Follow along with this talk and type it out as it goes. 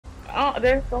Oh,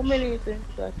 there's so many things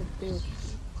I could do.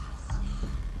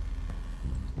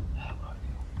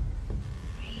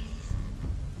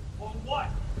 For what?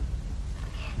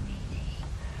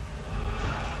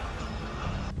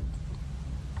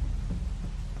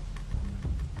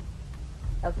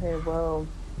 Okay, well,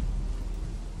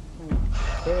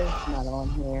 there's not on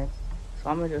here, so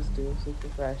I'm gonna just do a super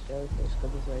fast jellyfish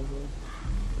because it's right here.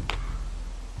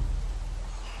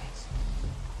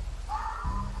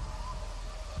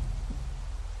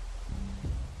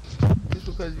 Just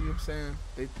because you know what I'm saying,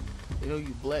 they know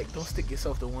you black, don't stick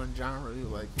yourself to one genre. You're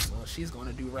like, well, she's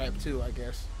gonna do rap too, I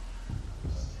guess.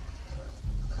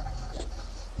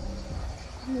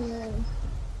 Yeah.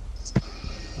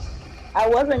 I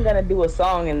wasn't gonna do a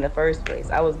song in the first place.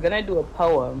 I was gonna do a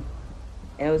poem,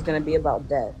 and it was gonna be about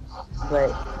death.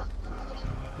 But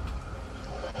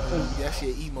That's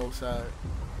your emo side.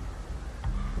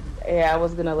 yeah, I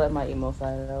was gonna let my emo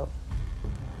side out.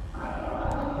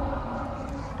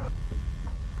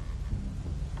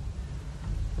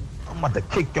 I'm about to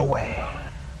kick your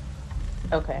ass.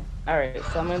 Okay, all right.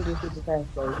 So I'm gonna do super fast.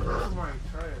 That's right,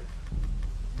 trash.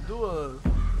 Do a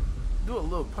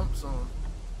little pump song.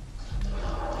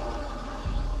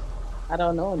 I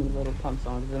don't know any little pump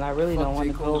songs, and I really don't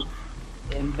want to go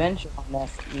invent on that.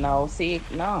 No, see,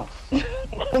 no.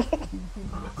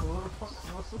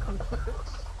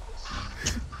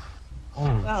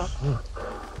 No.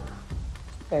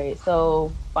 Okay,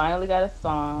 so finally got a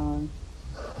song.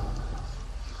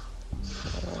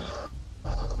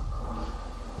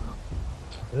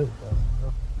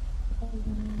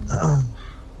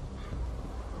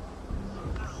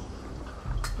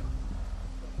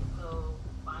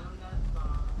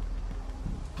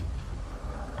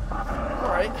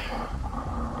 Alright.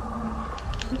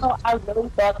 No, I really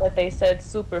thought that they said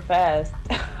super fast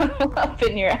up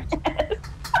in your ass.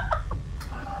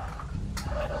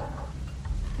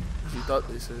 You thought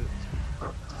they said.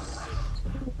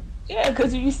 Yeah,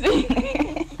 because you see.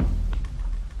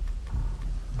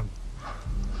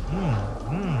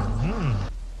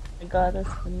 My God, that's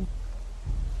funny.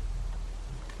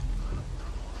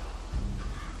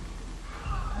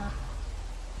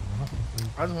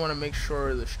 I just want to make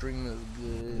sure the stream is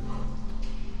good.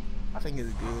 I think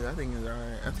it's good. I think it's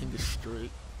alright. I think it's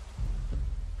straight.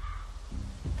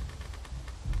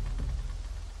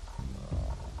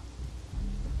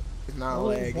 It's not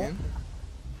lagging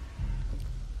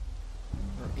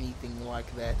or anything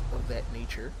like that of that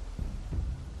nature.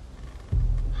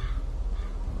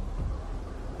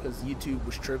 Because YouTube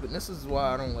was tripping. This is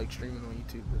why I don't like streaming on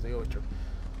YouTube, because they always trip.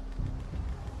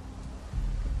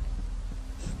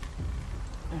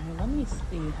 Alright, let me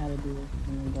see how to do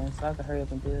it again so I can hurry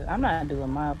up and do it. I'm not doing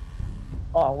my.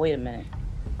 Oh, wait a minute.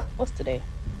 What's today?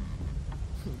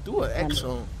 Do an X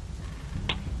song.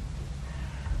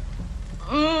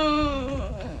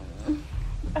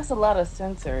 That's a lot of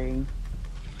censoring.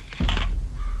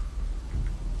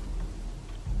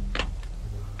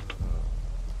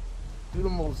 Do the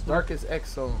most darkest X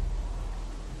song.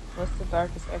 What's the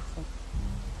darkest accent?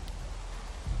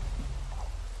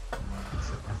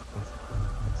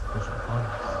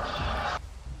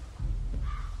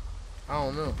 I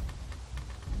don't know.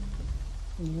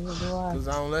 Neither do I. Cause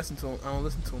I don't listen to him. I don't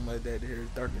listen to him like that to hear his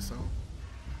darkest song.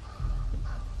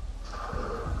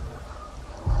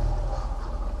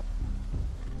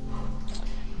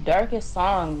 Darkest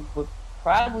song would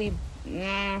probably.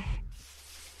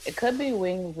 It could be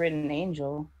Wing Written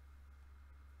Angel,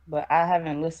 but I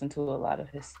haven't listened to a lot of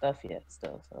his stuff yet.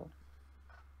 Still, so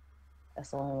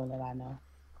that's the only one that I know.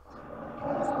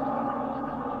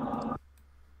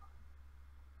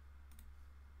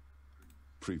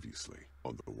 Previously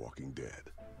on The Walking Dead.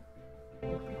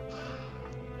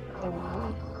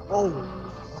 Oh.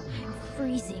 I'm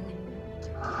freezing.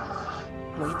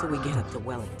 Wait till we get up to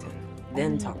Wellington.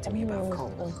 Then talk to me about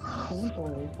coal.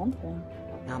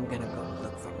 I'm gonna go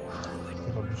look for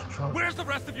more wood. Where's the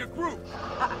rest of your group?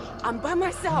 I'm by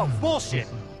myself. Bullshit.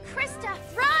 Krista,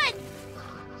 run!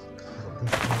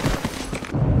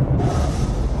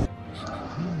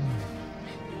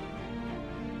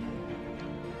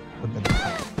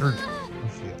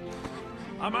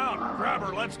 I'm out. Grab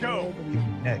her. Let's go.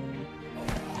 Neck.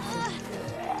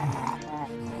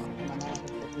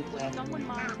 Would someone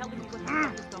mind telling me what the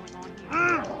fuck is going on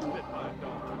here?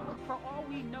 For all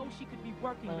we know, she could be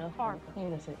working with Carver.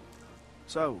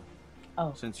 So,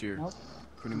 Oh, since you're nope.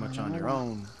 pretty much on your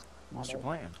own, what's your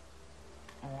plan?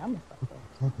 I'm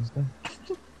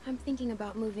I'm thinking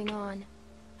about moving on.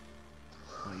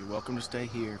 Well, you're welcome to stay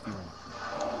here if you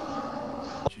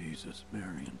want. Jesus,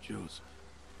 Mary, and Joseph.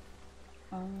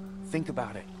 Think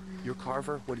about it. You're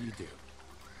Carver, what do you do?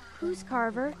 Who's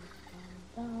Carver?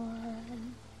 You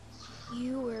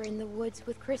were in the woods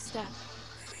with Krista.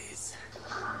 Please.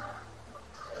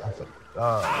 I said,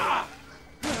 God.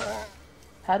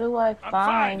 How do I I'm find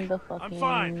fine. the I'm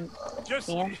fine. fucking Just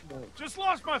pamphlet?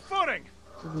 lost my footing.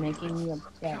 It's making me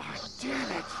upset. God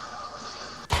damn it.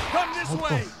 Come this What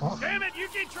the way. fuck? Damn it, you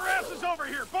get your asses over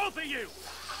here, both of you.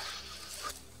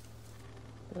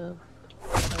 Are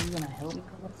you gonna help me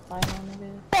with what's going on with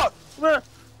it? Fuck, man.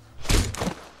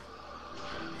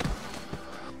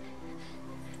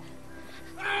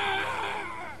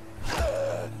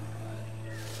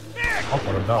 Nick, I'm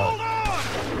gonna die. hold on.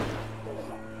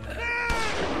 Nick!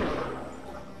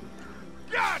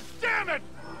 God damn it.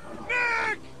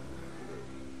 Nick!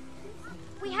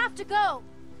 We have to go.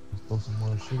 Let's throw some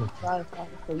more shit up. Right,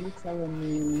 so you telling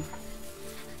me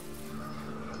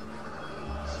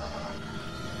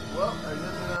Well,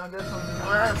 I guess I'm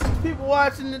gonna have some people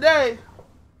watching today.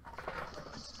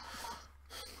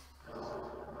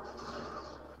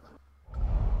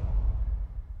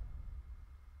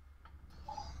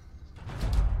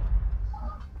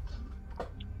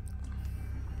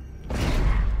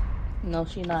 no,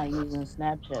 she not using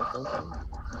Snapchat,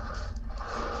 okay?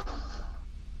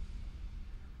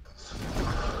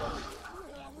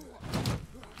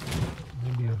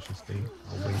 Maybe I should stay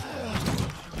away from it.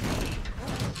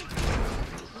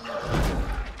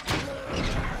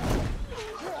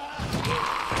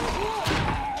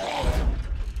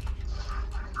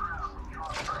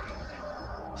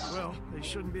 Well, they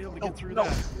shouldn't be able to get through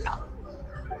that.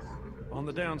 On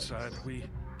the downside, we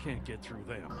can't get through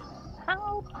them.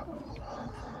 How?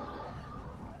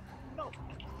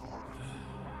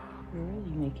 You're really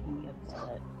making me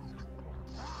upset.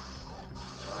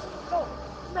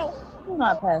 No. You're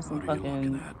not passing What are you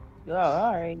looking fucking. at? Oh,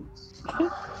 alright.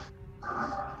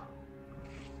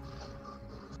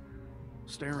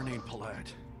 Staring ain't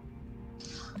polite.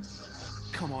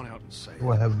 Come on out and say Do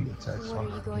I it. have the attack? What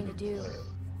are you going to do?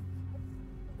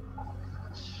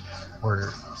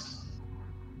 Word.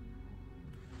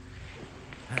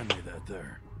 Hand me that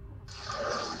there.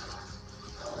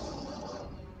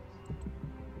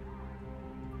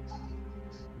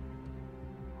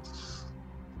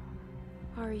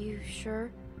 Are you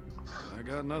sure? I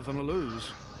got nothing to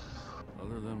lose.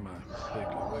 Other than my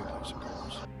Piggly Wigglies, of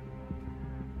course.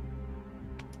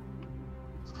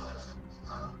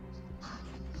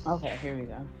 Okay, here we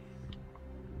go.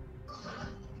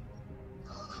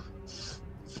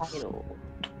 Title.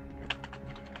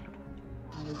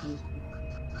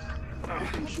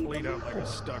 Bleed out like a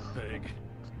stuck pig.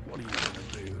 What are you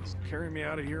gonna do? Carry me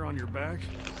out of here on your back?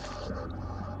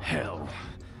 Hell.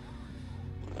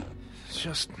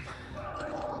 Just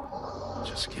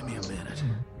give me a minute.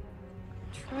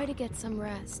 Try to get some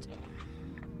rest.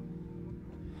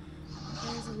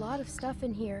 There's a lot of stuff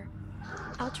in here.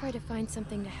 I'll try to find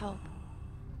something to help.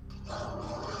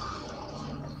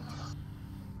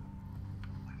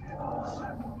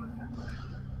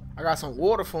 I got some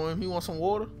water for him. He want some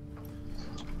water?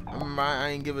 I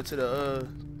ain't give it to the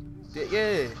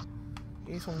yeah.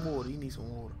 He needs some water. He needs some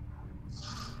water.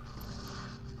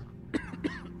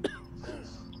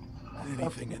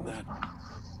 Anything in that?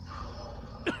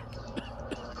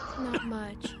 Not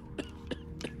much.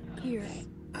 Here.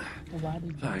 Why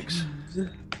did you Thanks.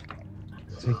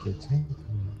 Take your time.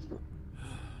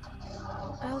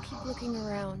 I'll keep looking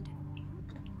around.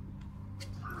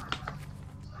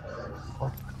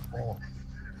 Fuck off.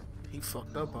 He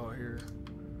fucked up out here.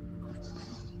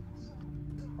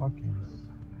 Fucking.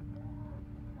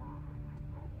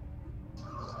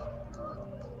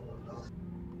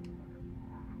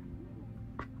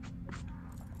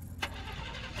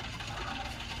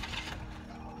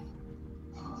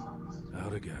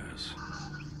 Out of gas.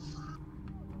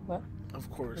 What? Of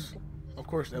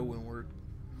course that wouldn't work.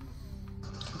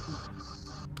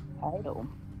 Title.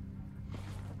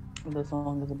 The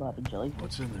song is about a jellyfish.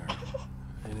 What's in there?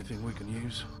 Anything we can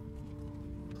use?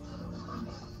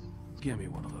 Give me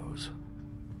one of those.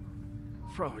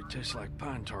 Probably tastes like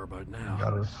pine tar by now.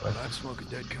 Gotta respect I'd smoke a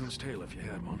dead coon's tail if you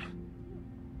had one.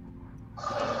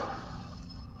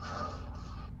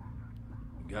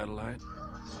 You got a light?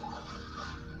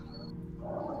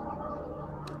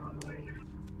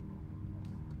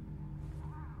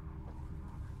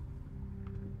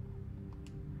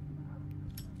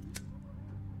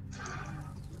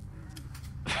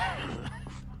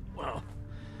 Well,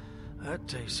 that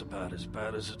tastes about as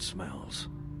bad as it smells.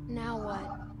 Now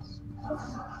what?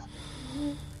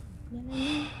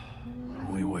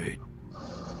 We wait.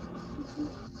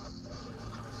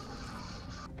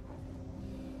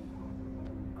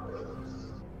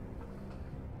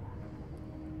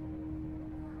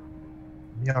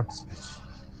 Yucks.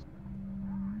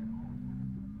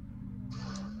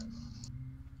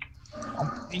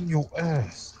 In your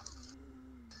ass.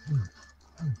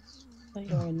 What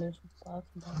your initial thoughts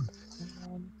about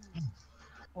someone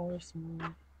or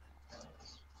someone?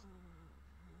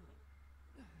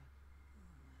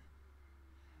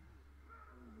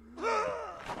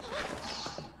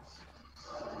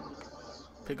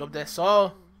 Pick up that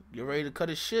saw. Get ready to cut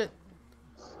his shit.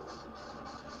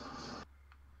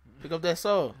 Pick up that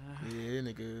saw. Yeah,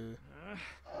 nigga.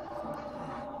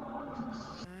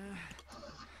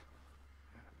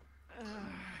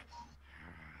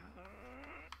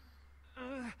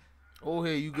 Oh,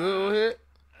 here, you good, oh, here?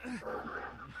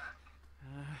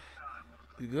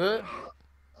 You good?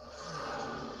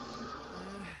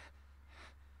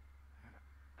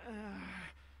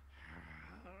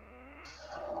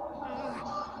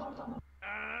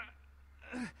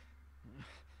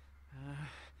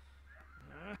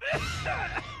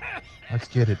 Let's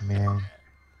get it, man.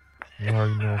 You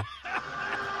already know.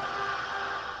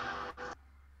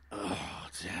 Oh,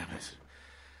 damn it.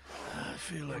 I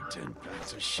feel like 10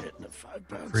 pounds of shit in a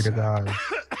 5-pound Free the sack. guys.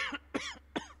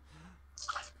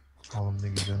 All them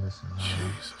niggas innocent, man.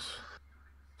 Jesus.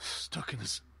 Stuck in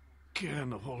this can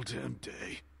the whole damn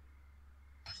day.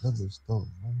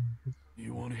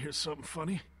 You want to hear something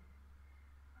funny?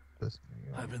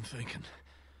 I've been thinking,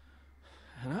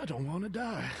 and I don't want to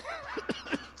die.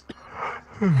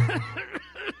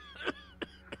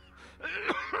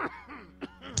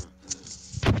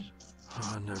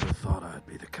 I never thought I'd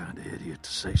be the kind of idiot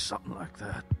to say something like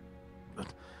that,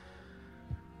 but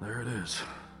there it is.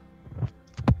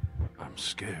 I'm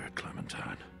scared,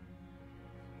 Clementine.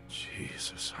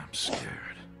 Jesus, I'm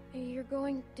scared. You're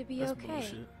going to be That's okay.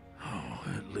 bullshit. Oh,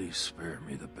 at least spare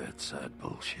me the bedside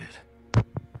bullshit.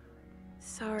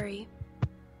 Sorry.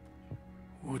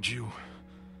 Would you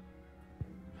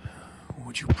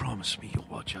promise me you'll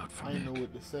watch out for I Nick? didn't know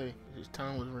what to say. His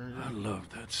time was running I out. love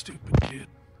that stupid kid.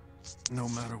 No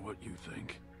matter what you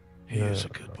think, he is a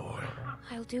good boy.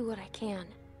 I'll do what I can.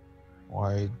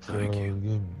 White Thank girl, you. give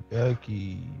me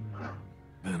Becky.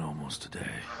 Been almost a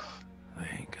day. They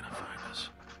ain't gonna find us.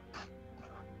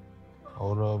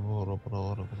 Hold up, hold up, hold up,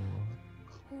 hold up,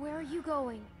 hold Where are you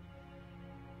going?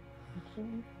 up.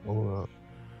 Hold up.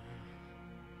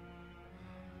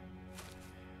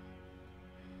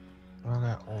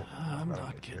 I'm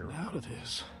not getting out of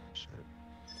this.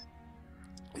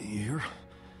 You're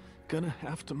gonna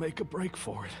have to make a break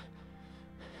for it.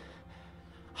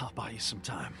 I'll buy you some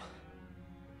time.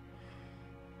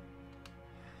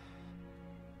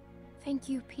 Thank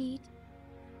you, Pete.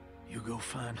 You go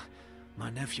find my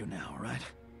nephew now, all right?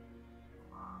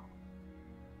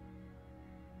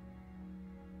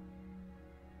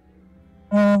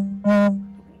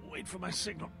 Wait for my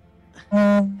signal.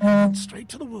 And straight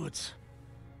to the woods.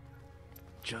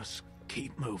 Just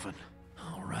keep moving,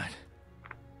 all right?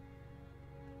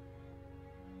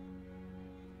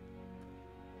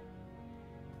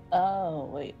 Oh,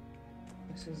 wait.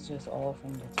 This is just all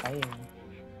from the title.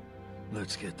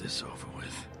 Let's get this over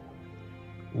with.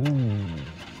 Ooh.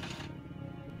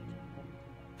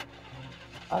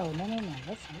 Oh, no.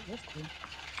 That's cool.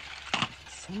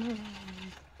 Summarize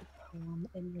the poem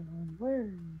in your own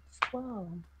words. Wow.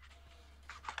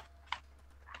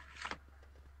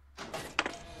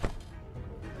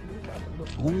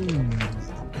 Ooh.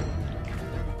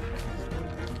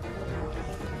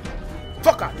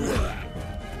 Fuck out.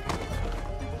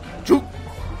 Juke.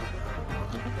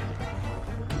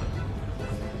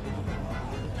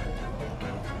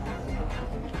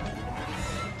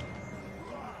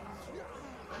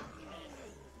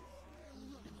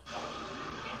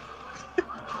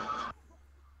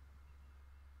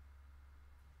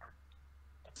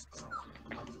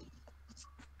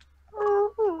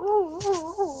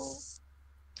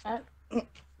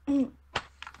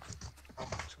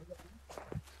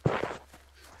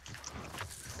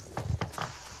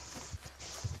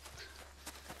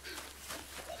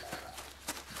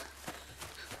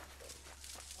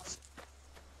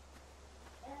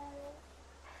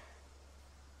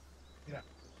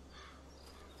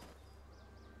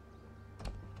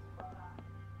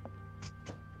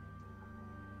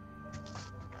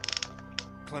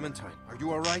 Clementine, are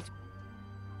you alright?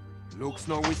 Luke's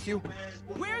not with you?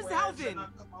 Where's Alvin?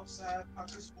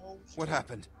 What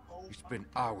happened? It's been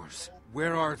hours.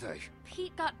 Where are they?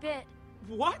 Pete got bit.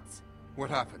 What? What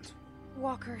happened?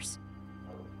 Walkers.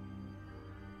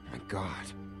 My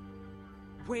God.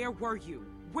 Where were you?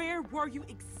 Where were you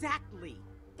exactly?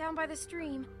 Down by the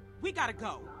stream. We gotta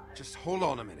go. Just hold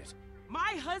on a minute.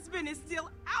 My husband is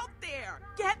still out there.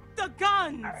 Get the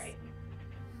guns. All right.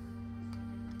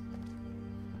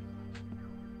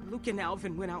 Luke and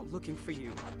Alvin went out looking for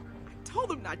you. I told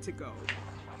them not to go.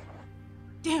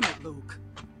 Damn it, Luke.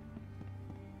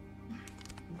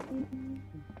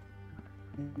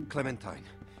 Clementine,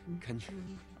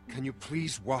 can you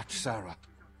please watch Sarah?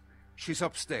 She's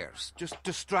upstairs. Just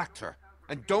distract her.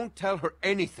 And don't tell her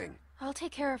anything. I'll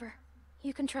take care of her.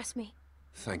 You can trust me.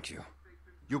 Thank you.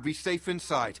 You'll be safe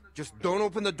inside. Just don't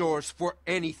open the doors for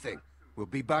anything. We'll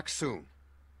be back soon.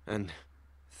 And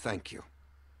thank you.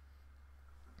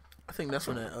 I think that's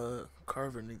when that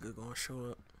Carver nigga gonna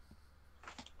show up.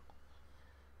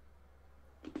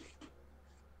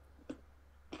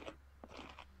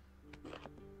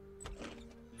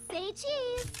 Say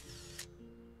cheese!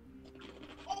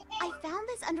 I found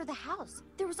this under the house.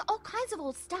 There was all kinds of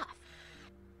old stuff.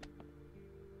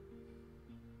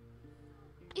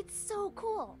 It's so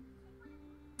cool.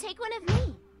 Take one of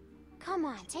me. Come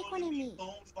on, take one of me.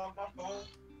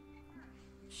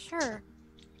 Sure.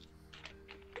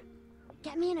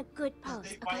 Get me in a good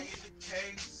pose, okay?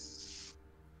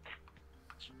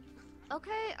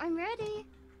 Okay, I'm ready.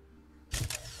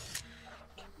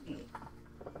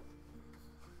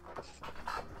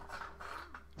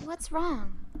 What's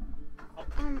wrong?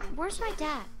 Where's my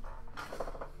dad?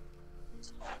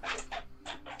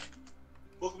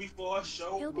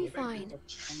 He'll be fine.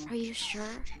 Are you sure?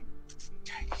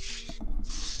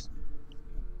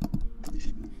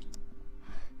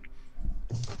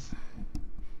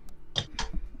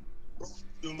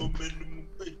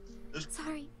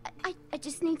 Sorry, I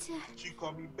just need to... She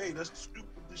called me babe. That's the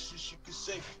stupidest shit she could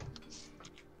say.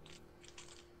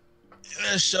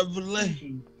 Yeah,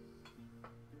 Chevrolet.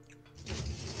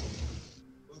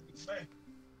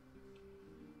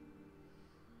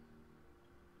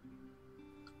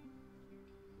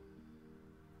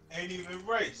 Ain't even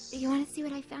race. You want to see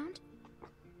what I found?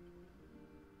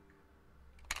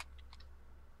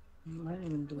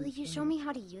 Will you show me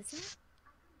how to use it?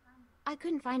 I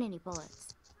couldn't find any bullets.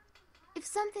 If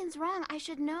something's wrong, I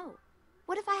should know.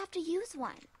 What if I have to use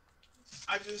one?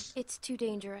 It's too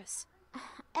dangerous.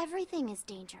 Everything is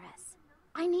dangerous.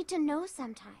 I need to know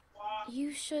sometime.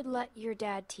 You should let your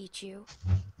dad teach you.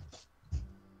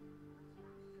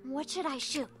 What should I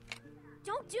shoot?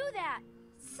 Don't do that!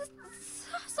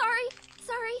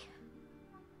 Sorry.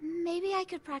 Maybe I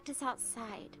could practice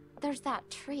outside. There's that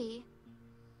tree.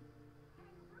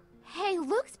 Hey,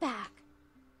 Luke's back.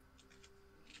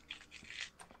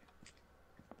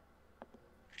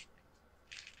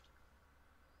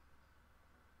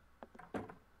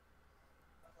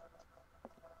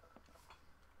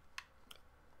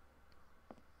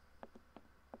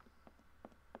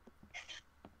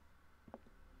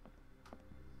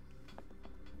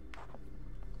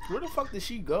 Where the fuck did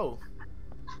she go?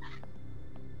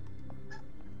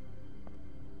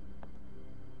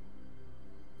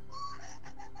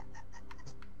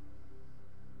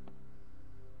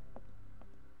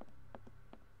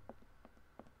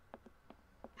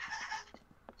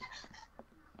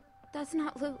 That's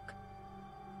not Luke.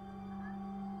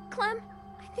 Clem,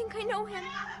 I think I know him.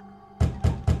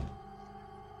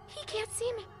 He can't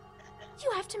see me.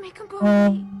 You have to make him go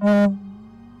away.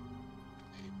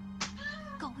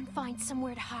 Go and find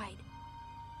somewhere to hide.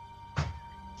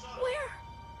 Where?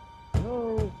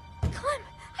 No. Clem,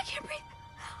 I can't breathe.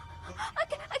 I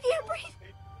can't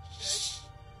breathe. Shh.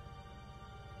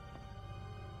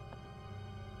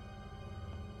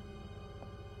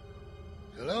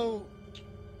 Hello?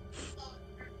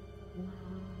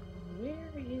 Where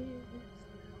is...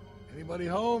 Anybody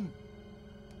home?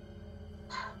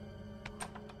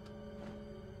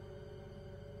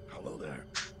 Hello there.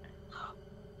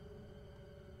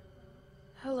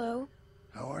 Hello.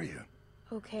 How are you?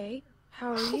 Okay.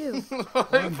 How are you? Well,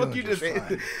 I'm fuck doing you just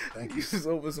fine. Thank you. just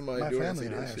open somebody My door family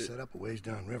and I and are say that set up a ways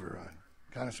downriver. I'm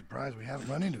kind of surprised we haven't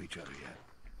run into each other yet.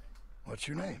 What's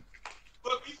your name?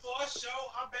 But before I show,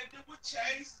 I begged him with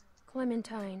Chase.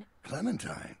 Clementine.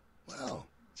 Clementine? Well,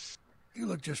 you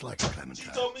look just like a She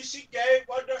Clementine. told me she gave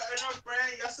one to her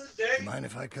friend yesterday. You mind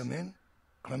if I come in,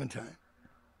 Clementine?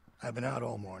 I've been out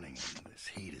all morning and this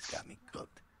heat has got me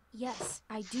cooked. Yes,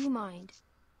 I do mind.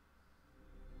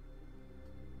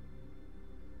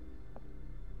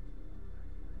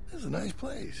 This is a nice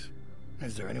place.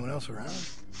 Is there anyone else around?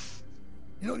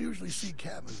 You don't usually see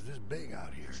cabins this big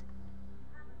out here.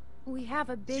 We have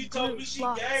a She big told group. me she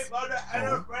Lots. gave one to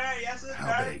her friend yesterday.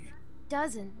 How big?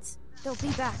 Dozens. They'll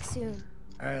be back soon.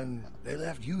 And they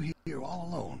left you here all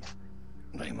alone.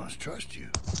 They must trust you.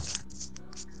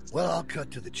 Well, I'll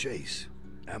cut to the chase.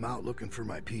 I'm out looking for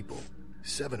my people.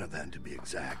 7 of them, to be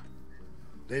exact.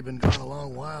 They've been gone a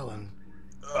long while, and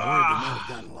I'm worried they might have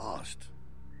gotten lost.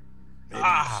 Maybe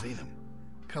you've seen them.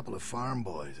 A couple of farm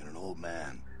boys and an old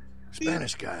man.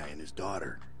 Spanish guy and his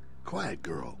daughter. Quiet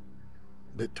girl.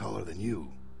 Bit taller than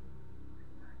you.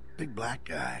 Big black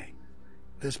guy.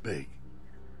 This big.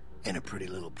 And a pretty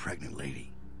little pregnant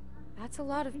lady. That's a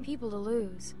lot of people to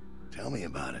lose. Tell me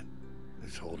about it.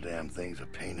 This whole damn thing's a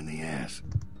pain in the ass.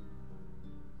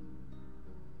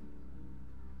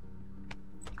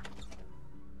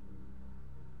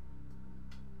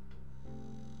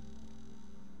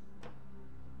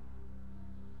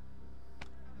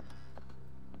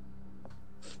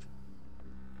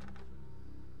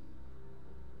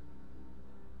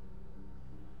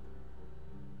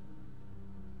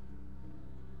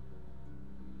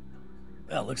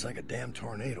 Well, looks like a damn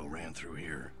tornado ran through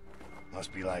here.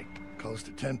 Must be like close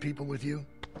to 10 people with you?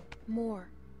 More.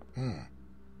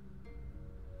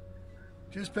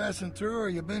 Just passing through, or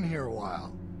you been here a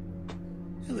while?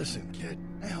 Hey, listen, kid.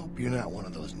 I hope you're not one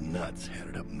of those nuts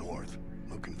headed up north,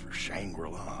 looking for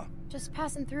Shangri-La. Just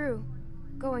passing through.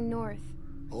 Going north.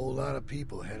 Whole lot of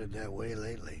people headed that way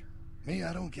lately. Me,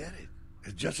 I don't get it.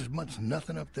 There's just as much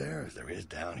nothing up there as there is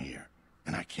down here.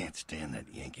 And I can't stand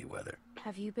that Yankee weather.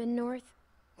 Have you been north?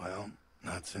 Well,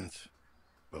 not since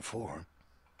before.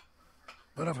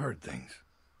 But I've heard things.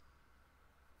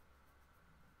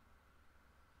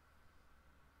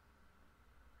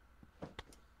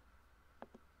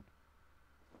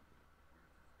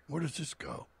 Where does this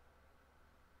go?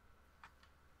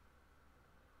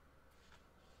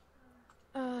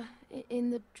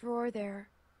 In the drawer there.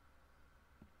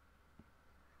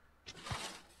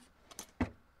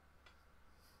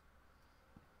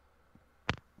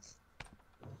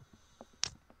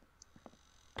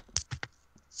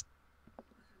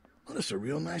 Well, it's a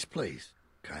real nice place.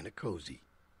 Kinda cozy.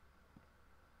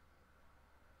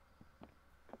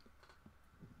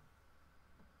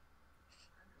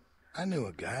 I knew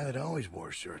a guy that always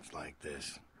wore shirts like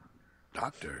this.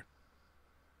 Doctor.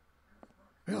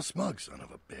 Real smug son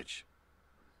of a bitch.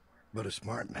 But a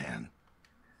smart man.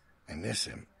 I miss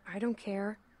him. I don't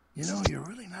care. You know, you're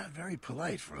really not very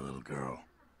polite for a little girl.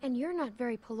 And you're not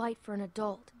very polite for an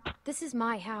adult. This is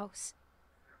my house.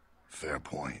 Fair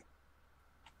point.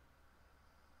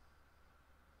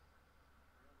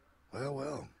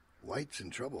 Well, White's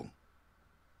in trouble.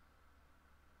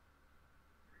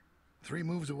 3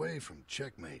 moves away from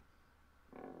checkmate.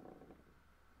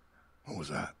 What was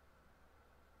that?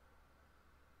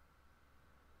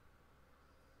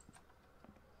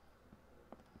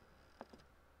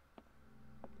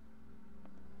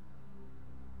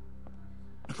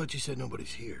 I thought you said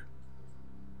nobody's here.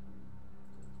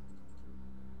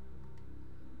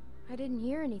 I didn't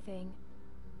hear anything.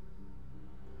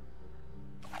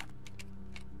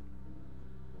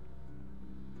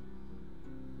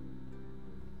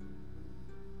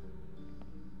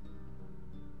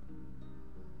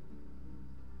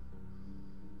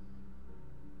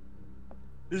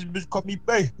 This bitch called me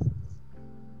Bay.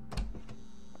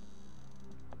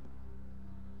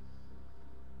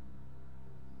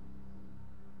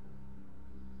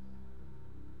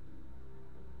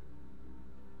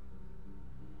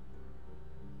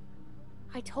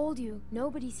 I told you,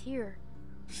 nobody's here.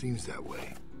 Seems that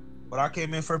way. But I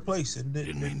came in first place and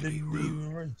didn't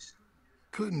rude. race.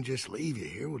 Couldn't just leave you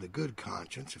here with a good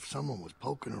conscience if someone was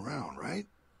poking around, right?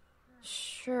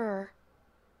 Sure.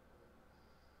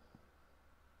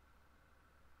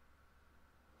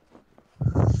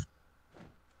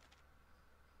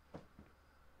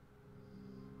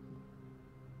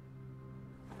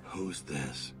 Who's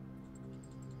this?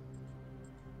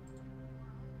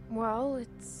 Well,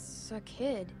 it's a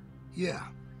kid. Yeah.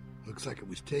 Looks like it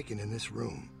was taken in this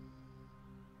room.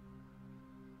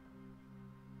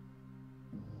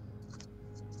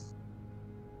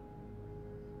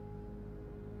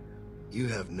 You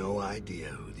have no idea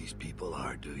who these people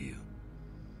are, do you?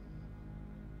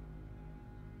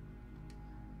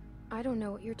 I don't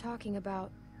know what you're talking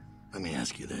about. Let me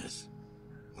ask you this.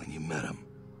 When you met them,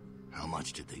 how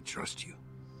much did they trust you?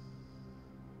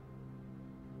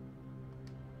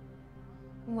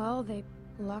 Well, they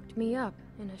locked me up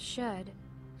in a shed.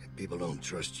 If people don't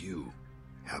trust you,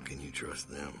 how can you trust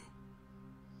them?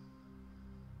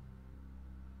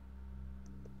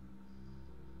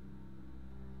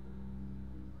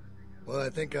 Well, I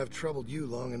think I've troubled you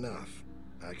long enough.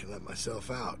 I can let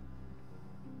myself out.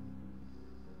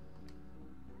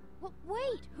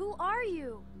 Wait, who are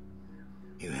you?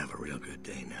 You have a real good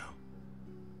day now.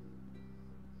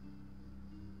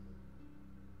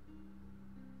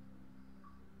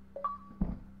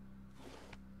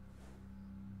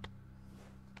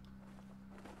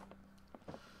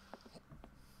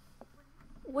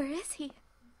 Where is he?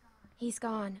 He's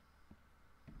gone.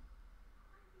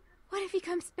 What if he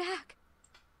comes back?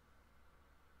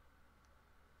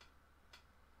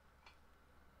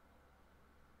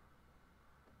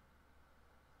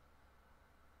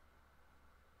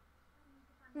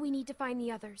 We need to find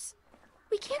the others.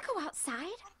 We can't go outside.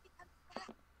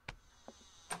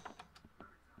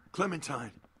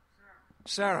 Clementine.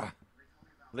 Sarah.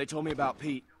 They told me about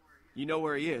Pete. You know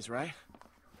where he is, right?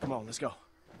 Come on, let's go.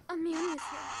 Amelia's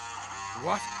here.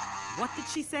 What? What did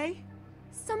she say?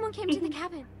 Someone came to the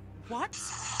cabin. What?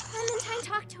 Clementine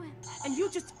talked to him. And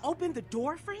you just opened the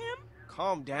door for him?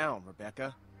 Calm down,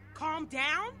 Rebecca. Calm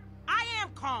down? I am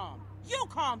calm. You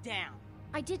calm down.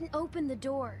 I didn't open the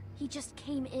door. He just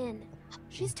came in.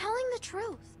 She's telling the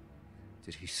truth.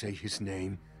 Did he say his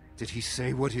name? Did he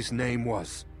say what his name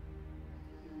was?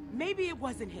 Maybe it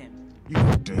wasn't him. You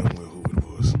know damn well who it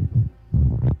was.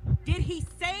 Did he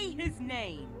say his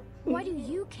name? Why do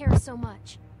you care so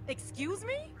much? Excuse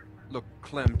me? Look,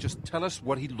 Clem, just tell us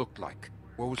what he looked like.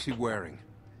 What was he wearing?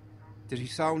 Did he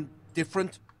sound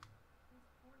different?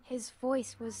 His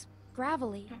voice was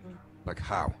gravelly. Like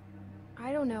how?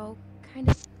 I don't know, kind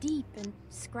of deep and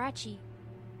scratchy.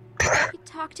 He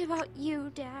talked about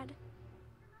you, Dad.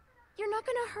 You're not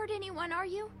gonna hurt anyone, are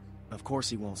you? Of course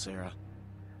he won't, Sarah.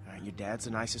 Your dad's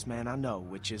the nicest man I know,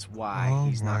 which is why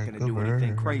he's not gonna do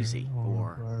anything crazy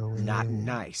or not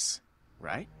nice,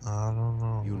 right? I don't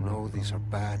know. You know these are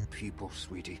bad people,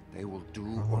 sweetie. They will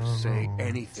do or say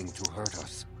anything to hurt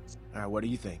us. Alright, what do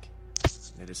you think?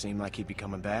 Did it seem like he'd be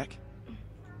coming back?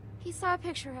 He saw a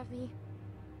picture of me.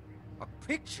 A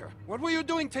picture? What were you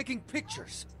doing taking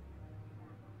pictures?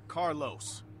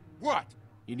 Carlos. What?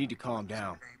 You need to calm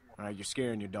down. Alright, you're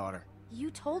scaring your daughter.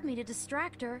 You told me to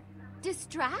distract her.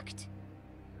 Distract?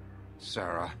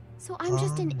 Sarah. So I'm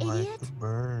just an idiot?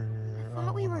 I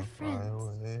thought we were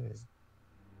friends.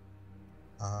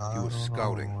 He was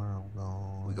scouting.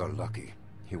 We got lucky.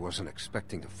 He wasn't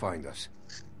expecting to find us.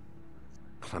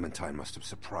 Clementine must have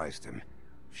surprised him.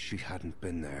 She hadn't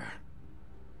been there.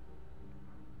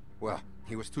 Well,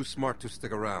 he was too smart to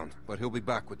stick around, but he'll be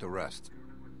back with the rest.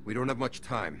 We don't have much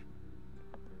time.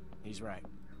 He's right.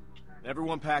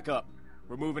 Everyone pack up.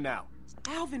 We're moving out.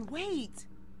 Alvin, wait!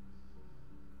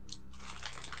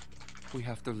 We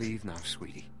have to leave now,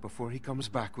 sweetie, before he comes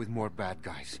back with more bad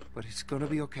guys. But it's gonna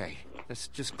be okay. Let's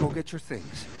just go get your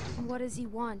things. What does he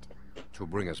want? To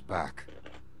bring us back.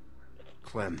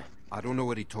 Clem, I don't know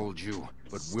what he told you,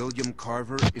 but William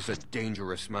Carver is a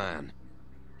dangerous man.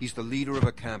 He's the leader of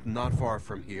a camp not far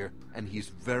from here, and he's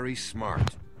very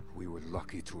smart. We were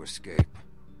lucky to escape.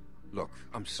 Look,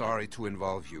 I'm sorry to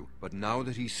involve you, but now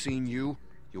that he's seen you,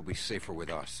 you'll be safer with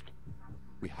us.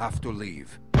 We have to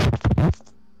leave.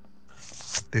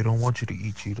 They don't want you to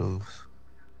eat Cheetos.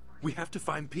 We have to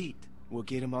find Pete. We'll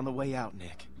get him on the way out,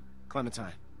 Nick.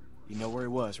 Clementine, you know where he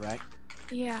was, right?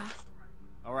 Yeah.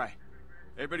 All right.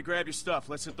 Everybody grab your stuff.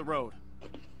 Let's hit the road.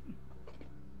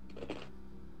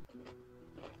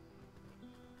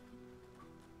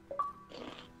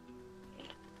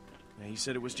 Now, you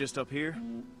said it was just up here?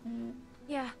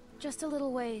 Yeah, just a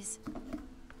little ways.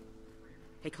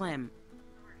 Hey, Clem.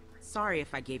 Sorry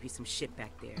if I gave you some shit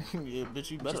back there. Yeah, bitch,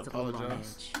 you better Just a little on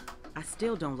apologize. edge. I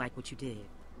still don't like what you did.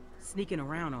 Sneaking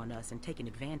around on us and taking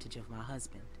advantage of my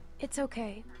husband. It's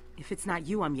okay. If it's not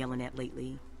you I'm yelling at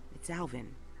lately, it's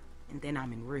Alvin. And then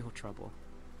I'm in real trouble.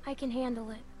 I can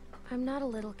handle it. I'm not a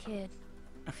little kid.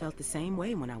 I felt the same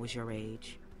way when I was your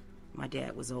age. My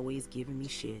dad was always giving me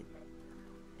shit.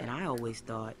 And I always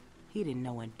thought he didn't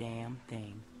know a damn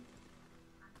thing.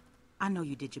 I know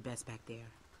you did your best back there.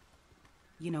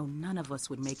 You know, none of us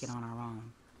would make it on our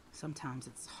own. Sometimes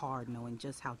it's hard knowing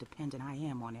just how dependent I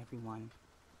am on everyone.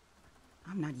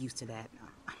 I'm not used to that.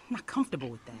 I'm not comfortable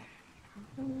with that.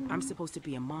 I'm supposed to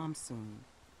be a mom soon.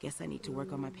 Guess I need to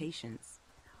work on my patience.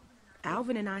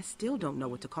 Alvin and I still don't know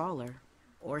what to call her.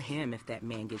 Or him if that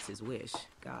man gets his wish.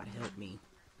 God help me.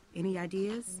 Any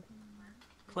ideas?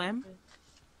 Clem?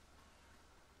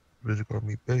 Bitch called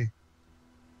me Bay.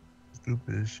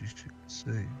 Stupid as she should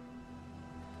say.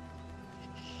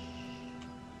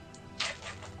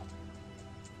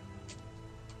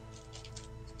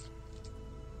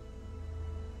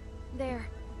 There.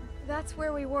 That's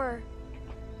where we were.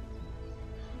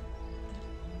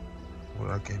 When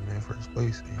I came in first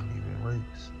place, ain't even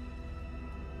race.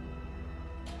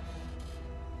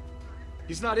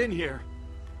 He's not in here.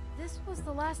 This was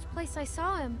the last place I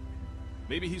saw him.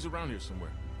 Maybe he's around here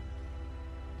somewhere.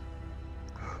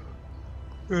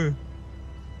 Oh.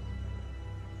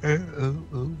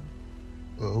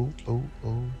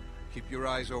 Keep your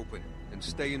eyes open and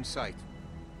stay in sight.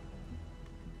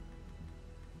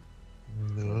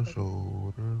 The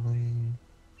shoulderly.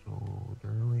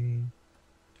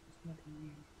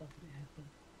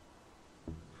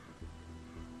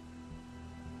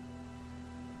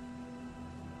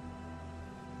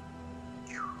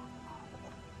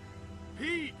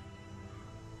 Pete!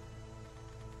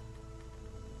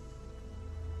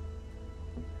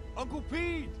 Uncle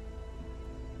Pete!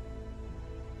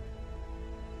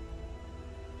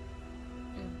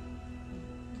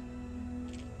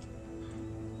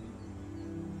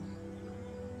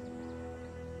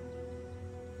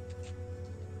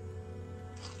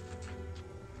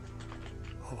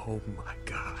 Oh my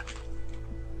God.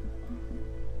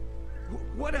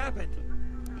 What happened?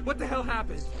 What the hell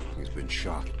happened? He's been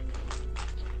shot.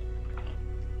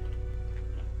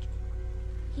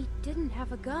 He didn't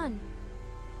have a gun.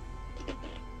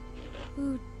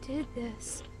 Who did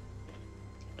this?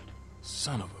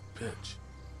 Son of a bitch.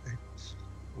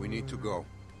 We need to go.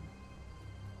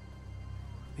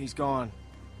 He's gone.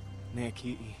 Nick,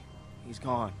 he's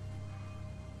gone.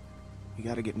 You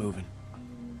gotta get moving.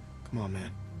 Come on,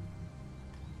 man.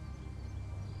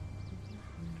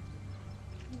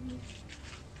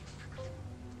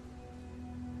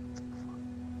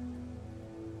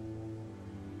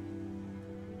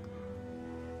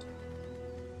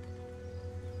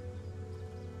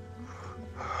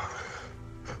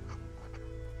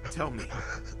 Tell me.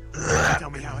 Tell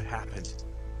me how it happened.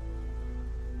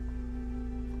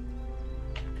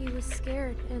 He was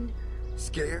scared and...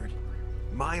 Scared?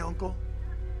 My uncle?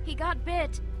 he got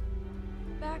bit.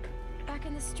 Back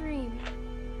in the stream.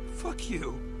 Fuck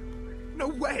you. No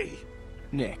way.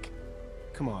 Nick,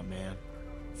 come on, man.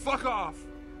 Fuck off.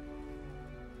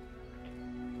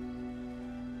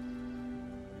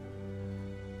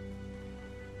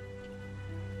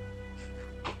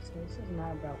 So this is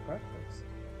not about breakfast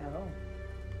at all.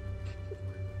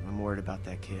 I'm worried about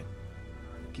that kid.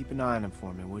 Keep an eye on him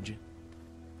for me, would you?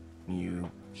 You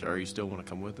sure you still want to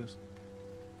come with us?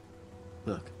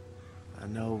 Look, I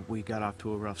know we got off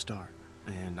to a rough start,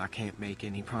 and I can't make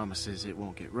any promises it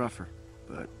won't get rougher,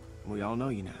 but we all know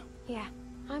you now, Yeah,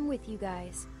 I'm with you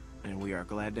guys. and we are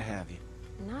glad to have you.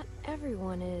 Not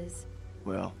everyone is.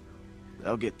 Well,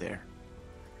 they'll get there.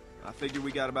 I figure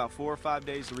we got about 4 or 5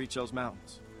 days to reach those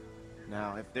mountains.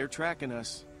 Now, if they're tracking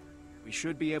us, we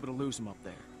should be able to lose them up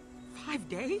there. 5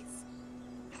 days?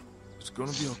 It's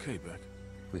gonna be okay, Beck.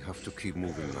 We have to keep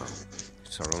moving now.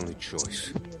 It's our only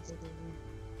choice.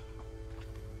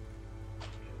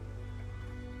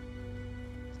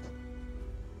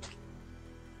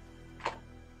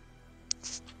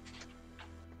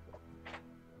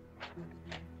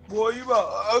 Boy, you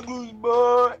about ugly,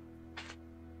 boy.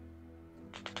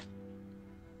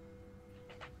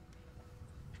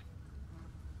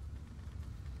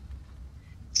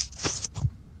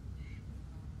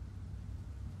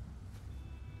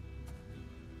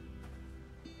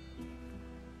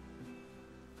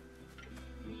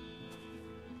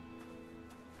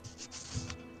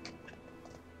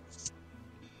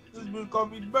 This bitch call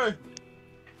me Bay.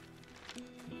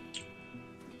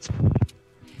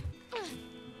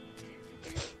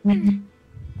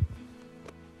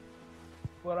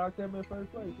 But I came in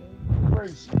first place, man.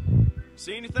 Crazy.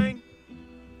 See anything?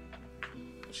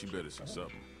 She better see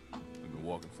something. We've been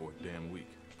walking for a damn week.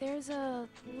 There's a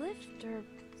lift or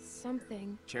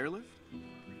something. Chairlift?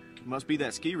 Must be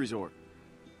that ski resort.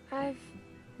 I've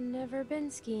never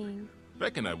been skiing.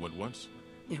 Beck and I went once.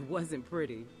 It wasn't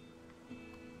pretty.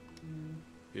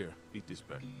 Here, eat this,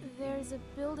 Beck. There's a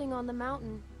building on the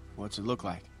mountain. What's it look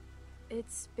like?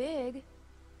 It's big.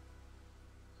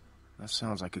 That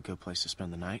sounds like a good place to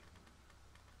spend the night.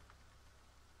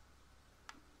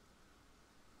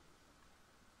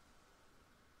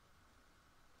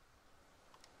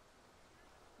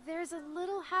 There's a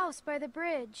little house by the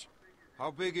bridge.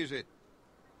 How big is it?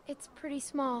 It's pretty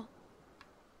small.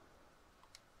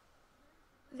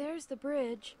 There's the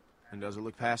bridge. And does it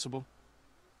look passable?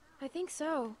 I think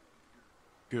so.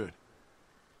 Good.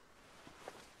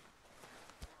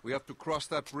 We have to cross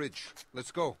that bridge.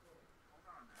 Let's go.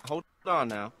 Hold on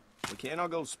now. We can't all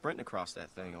go sprinting across that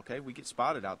thing, okay? We get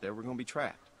spotted out there, we're gonna be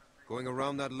trapped. Going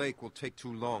around that lake will take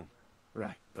too long.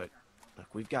 Right, but look,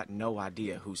 we've got no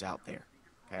idea who's out there.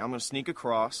 Okay, I'm gonna sneak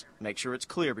across, make sure it's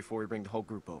clear before we bring the whole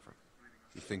group over.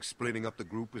 You think splitting up the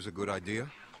group is a good idea?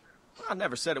 I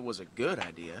never said it was a good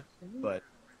idea, but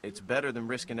it's better than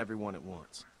risking everyone at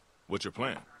once. What's your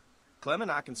plan? Clem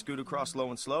and I can scoot across low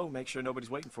and slow, make sure nobody's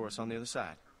waiting for us on the other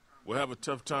side. We'll have a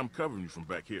tough time covering you from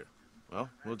back here. Well,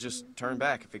 we'll just turn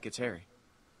back if it gets hairy.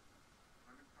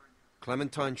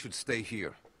 Clementine should stay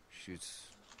here.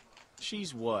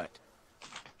 She's what?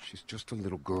 She's just a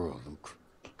little girl, Luke.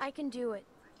 I can do it.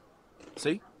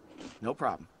 See? No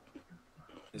problem.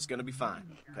 It's gonna be fine.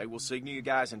 Okay, we'll signal you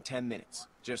guys in 10 minutes.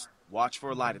 Just watch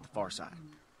for a light at the far side.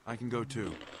 I can go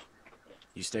too.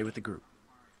 You stay with the group.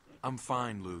 I'm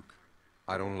fine, Luke.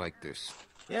 I don't like this.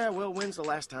 Yeah, well, when's the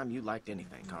last time you liked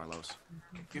anything, Carlos?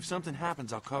 If something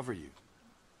happens, I'll cover you.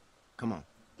 Come on.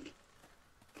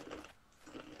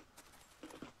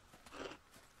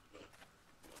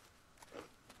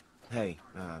 Hey,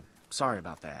 sorry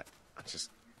about that. I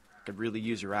just could really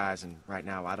use your eyes, and right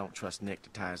now I don't trust Nick to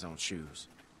tie his own shoes.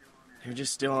 You're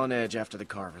just still on edge after the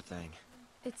Carver thing.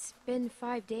 It's been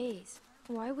 5 days.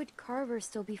 Why would Carver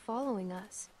still be following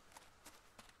us?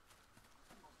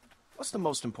 What's the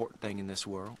most important thing in this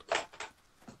world?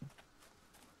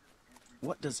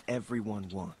 What does everyone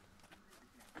want?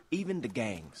 Even the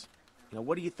gangs. You know,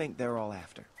 what do you think they're all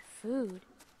after? Food.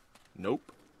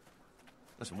 Nope.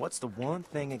 Listen, what's the one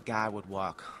thing a guy would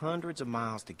walk hundreds of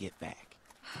miles to get back?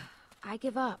 I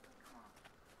give up.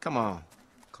 Come on,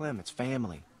 Clem, it's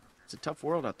family. It's a tough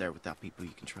world out there without people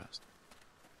you can trust.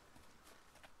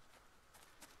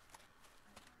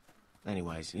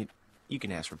 Anyways, you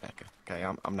can ask Rebecca, okay?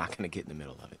 I'm not gonna get in the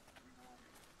middle of it.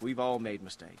 We've all made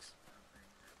mistakes.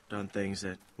 Done things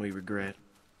that we regret.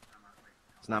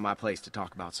 It's not my place to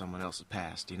talk about someone else's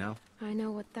past, you know? I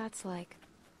know what that's like.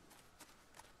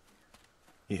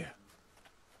 Yeah.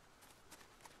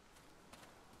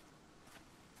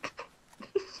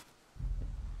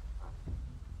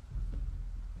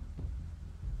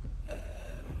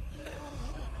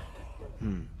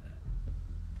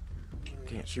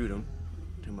 Can't shoot them.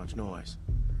 Too much noise.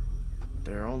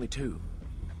 There are only 2.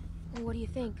 What do you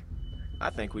think? I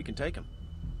think we can take them.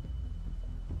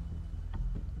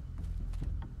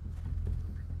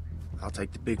 I'll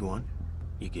take the big one.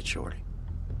 You get Shorty.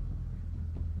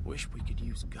 Wish we could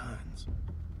use guns.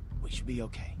 We should be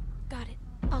okay. Got it.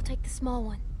 I'll take the small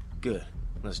one. Good.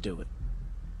 Let's do it.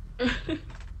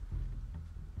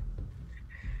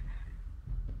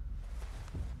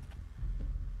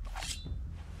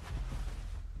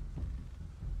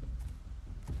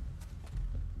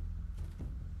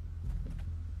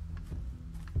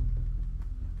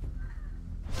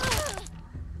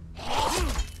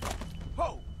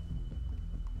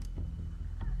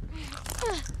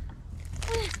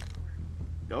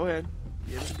 Go ahead.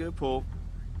 Give it a good pull.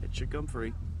 It should come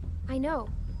free. I know.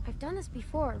 I've done this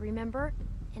before, remember?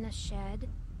 In a shed.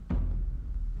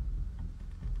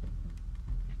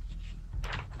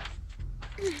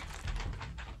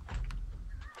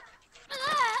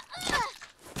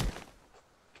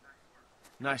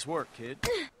 Nice work, kid.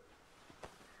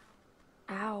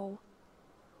 Ow.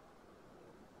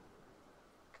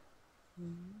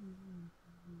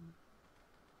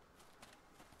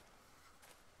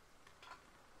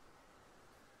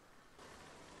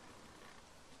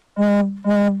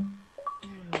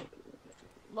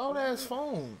 Loud ass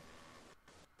phone.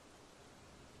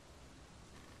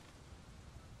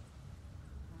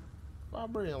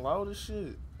 Vibrating loud as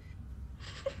shit.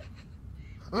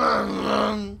 What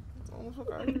the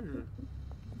fuck out here?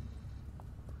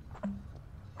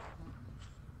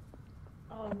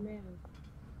 Oh man.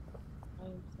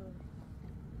 I'm sorry.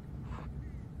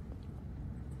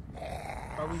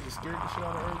 Oh, we just scared the shit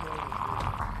out of everybody.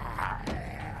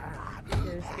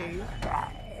 You're scared?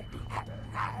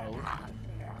 No.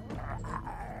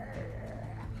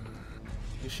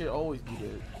 This shit always do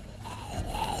that.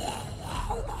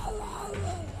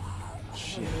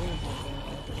 Shit.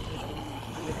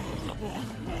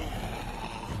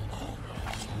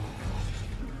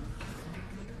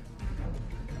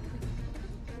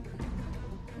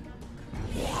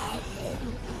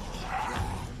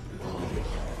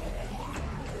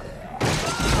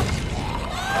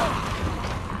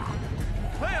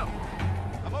 Clem!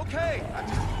 I'm okay. I'm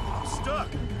stuck.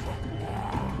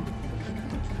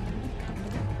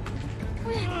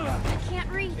 I can't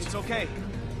reach. It's okay.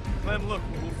 Clem, look,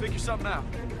 we'll figure something out.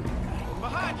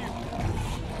 Behind you!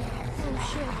 Oh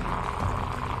shit.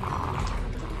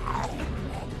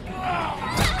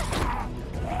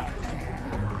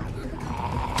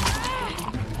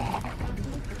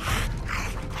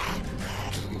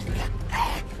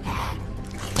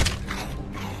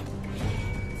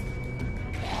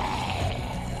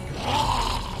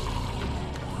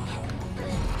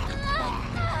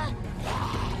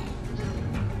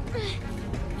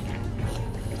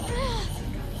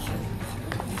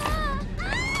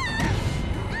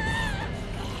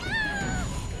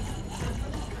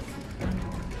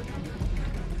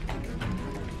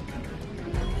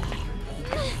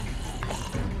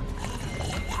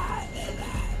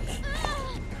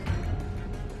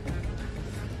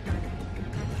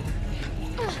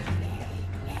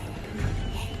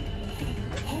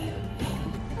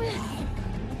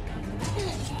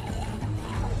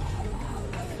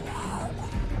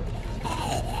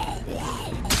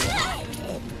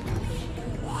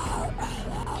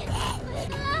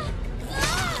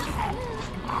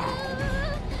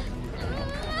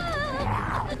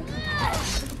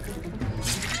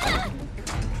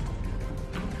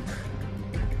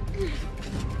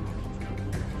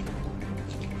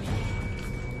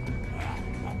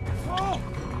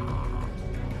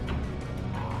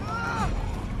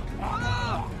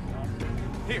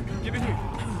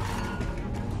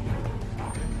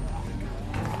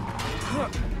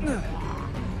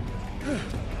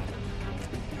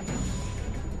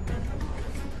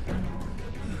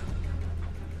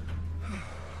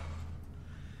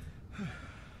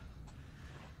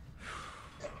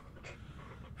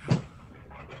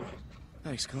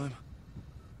 Thanks, Clem.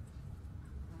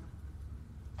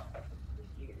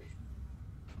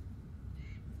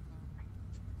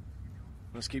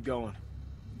 Let's keep going.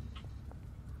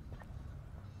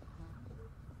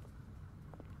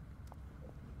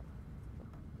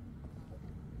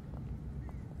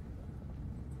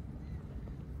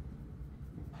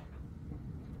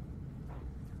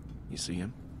 You see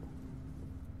him?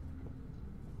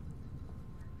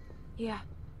 Yeah.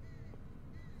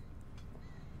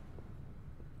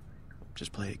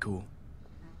 Just play it cool.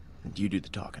 And you do the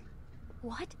talking.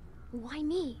 What? Why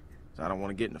me? I don't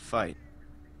want to get in a fight.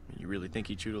 You really think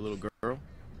he'd shoot a little girl?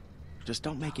 Just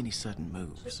don't make any sudden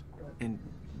moves. And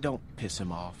don't piss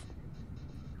him off.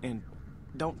 And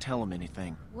don't tell him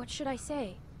anything. What should I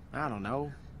say? I don't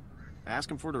know.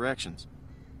 Ask him for directions.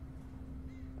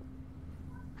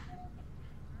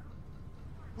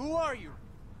 Who are you?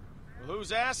 Well,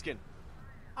 who's asking?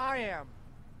 I am.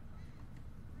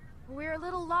 We're a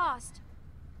little lost.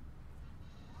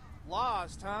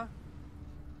 Lost, huh?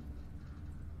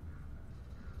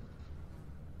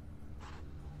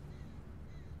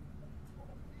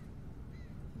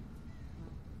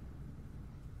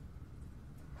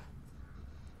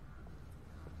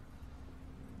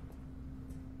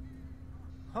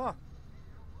 Huh.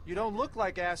 You don't look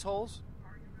like assholes.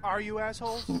 Are you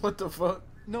assholes? What the fuck?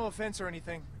 No offense or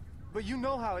anything, but you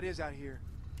know how it is out here.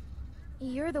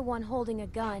 You're the one holding a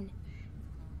gun.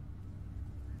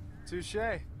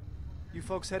 Touché. You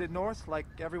folks headed north like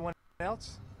everyone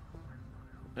else?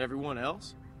 Everyone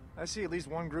else? I see at least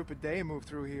one group a day move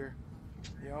through here.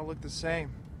 They all look the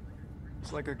same.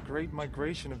 It's like a great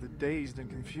migration of the dazed and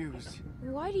confused.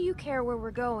 Why do you care where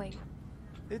we're going?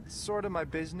 It's sort of my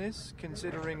business,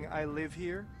 considering I live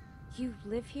here. You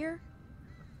live here?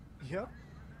 Yep.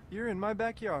 You're in my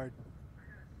backyard.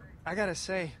 I gotta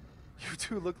say, you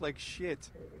two look like shit.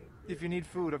 If you need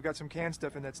food, I've got some canned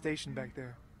stuff in that station back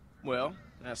there. Well,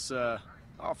 that's,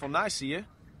 awful nice of you.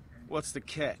 What's the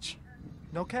catch?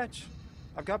 No catch.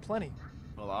 I've got plenty.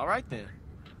 Well, all right then.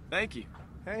 Thank you.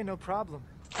 Hey, no problem.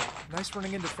 Nice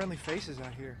running into friendly faces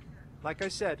out here. Like I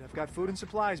said, I've got food and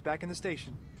supplies back in the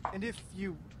station. And if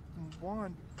you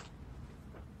want...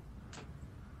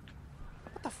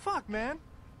 What the fuck, man?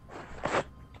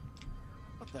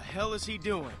 What the hell is he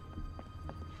doing?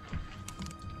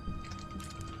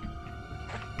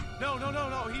 No,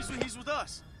 he's with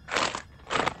us.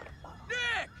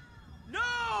 Nick! No!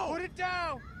 Put it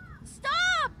down!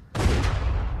 Stop!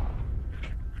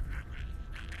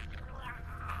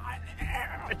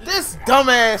 This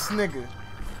dumbass nigga.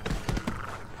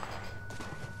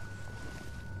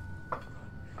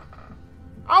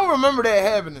 I don't remember that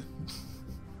happening.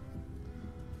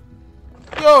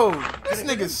 Yo, this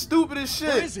nigga's stupid as shit.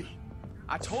 Where is he?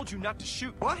 I told you not to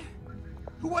shoot. What?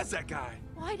 Who was that guy?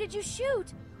 Why did you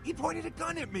shoot? He pointed a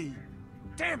gun at me.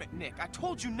 Damn it, Nick. I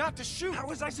told you not to shoot. How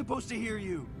was I supposed to hear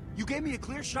you? You gave me a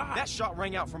clear shot. That shot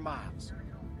rang out for miles.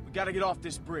 We gotta get off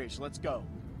this bridge. Let's go.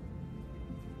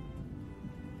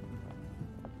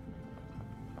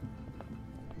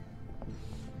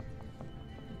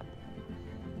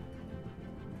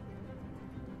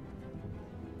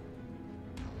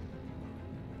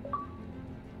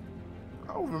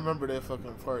 I don't remember that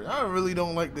fucking part. I really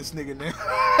don't like this nigga now.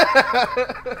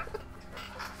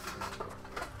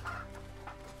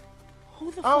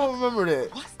 I don't remember that.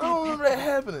 I don't remember that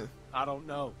happening. I don't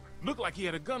know. Looked like he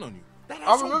had a gun on you.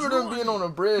 I remember them being on a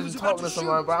bridge and talking to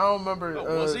somebody, but I don't remember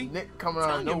was he? Nick coming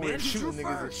out of nowhere shooting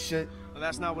niggas and shit. Well,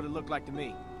 that's not what it looked like to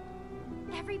me.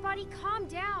 Everybody calm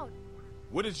down.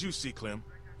 What did you see, Clem?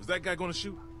 Was that guy gonna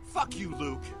shoot? Fuck you,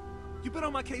 Luke. You've been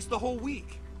on my case the whole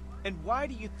week. And why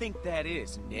do you think that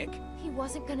is, Nick? He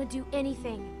wasn't gonna do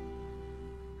anything.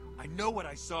 I know what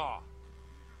I saw.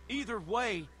 Either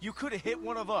way, you could have hit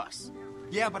one of us.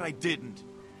 Yeah, but I didn't.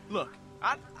 Look,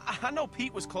 I know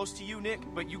Pete was close to you, Nick,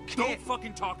 but you can't... Don't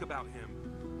fucking talk about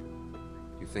him.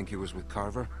 You think he was with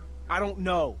Carver? I don't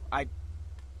know.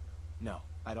 No,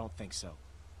 I don't think so.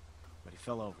 But he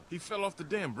fell over. He fell off the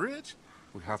damn bridge?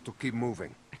 We have to keep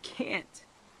moving. I can't.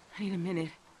 I need a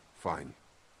minute. Fine.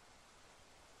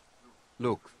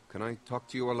 Luke, can I talk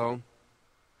to you alone?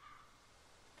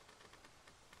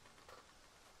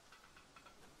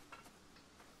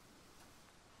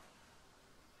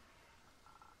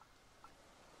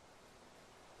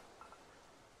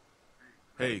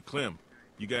 Hey, Clem,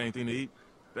 you got anything to eat?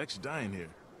 Beck's dying here.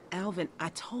 Alvin, I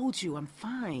told you I'm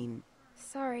fine.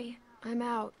 Sorry, I'm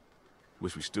out.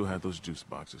 Wish we still had those juice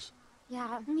boxes.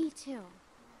 Yeah, me too.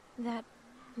 That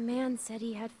man said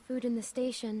he had food in the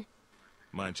station.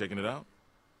 Mind checking it out?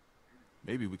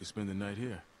 Maybe we could spend the night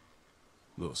here.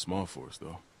 A little small for us,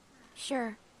 though.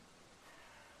 Sure.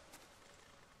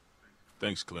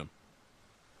 Thanks, Clem.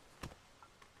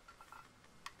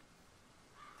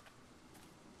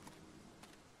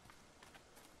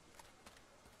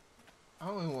 I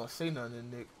don't even want to say nothing,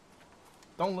 Nick.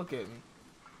 Don't look at me.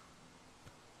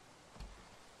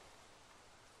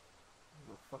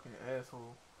 You a fucking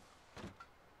asshole.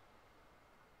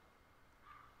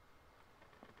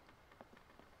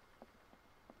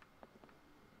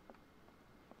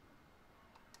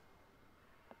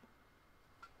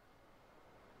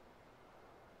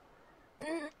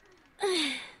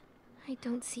 I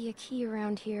don't see a key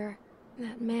around here.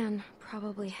 That man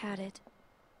probably had it.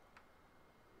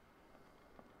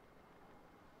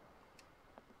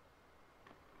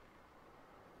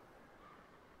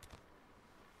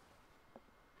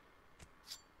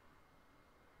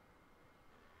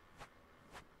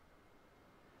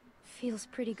 Feels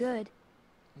pretty good.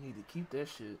 You need to keep that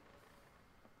shit.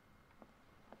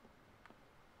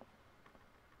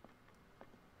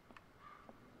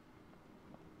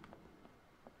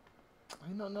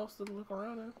 Ain't nothing else to look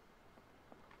around at.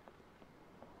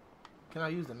 Can I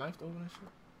use the knife to open this shit?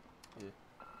 Yeah.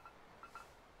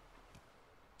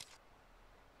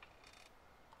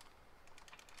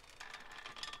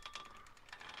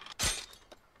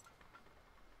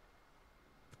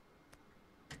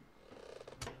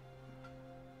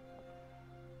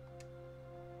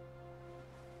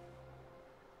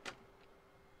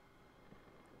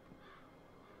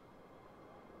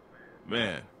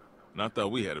 Man, and I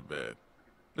thought we had it bad.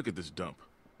 Look at this dump.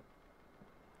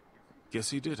 Guess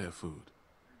he did have food.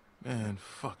 Man,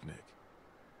 fuck Nick.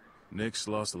 Nick's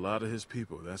lost a lot of his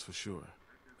people, that's for sure.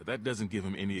 But that doesn't give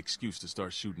him any excuse to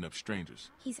start shooting up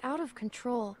strangers. He's out of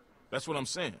control. That's what I'm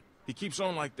saying. He keeps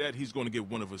on like that, he's gonna get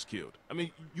one of us killed. I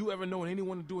mean, you ever known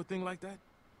anyone to do a thing like that?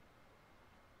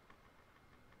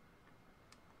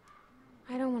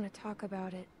 I don't want to talk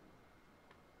about it.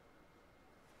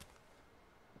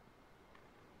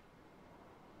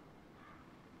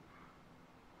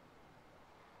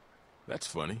 That's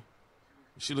funny.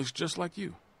 She looks just like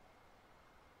you.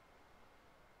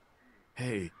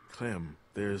 Hey, Clem,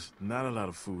 there's not a lot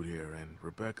of food here, and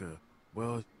Rebecca,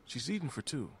 well, she's eating for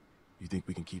two. You think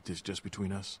we can keep this just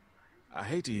between us? I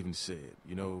hate to even say it,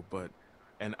 you know,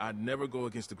 and I'd never go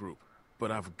against the group,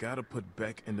 but I've got to put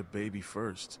Beck and the baby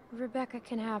first. Rebecca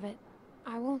can have it.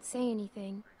 I won't say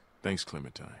anything. Thanks,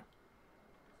 Clementine.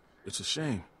 It's a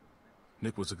shame.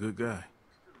 Nick was a good guy.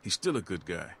 He's still a good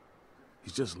guy.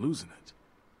 He's just losing it.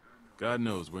 God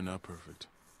knows we're not perfect.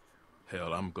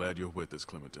 Hell, I'm glad you're with us,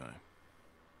 Clementine.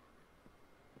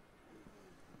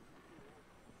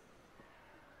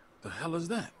 The hell is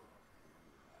that?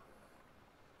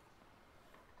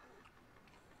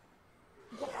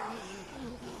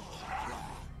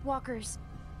 Walkers.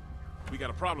 We got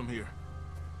a problem here.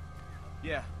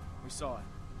 Yeah, we saw it.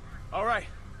 All right,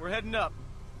 we're heading up.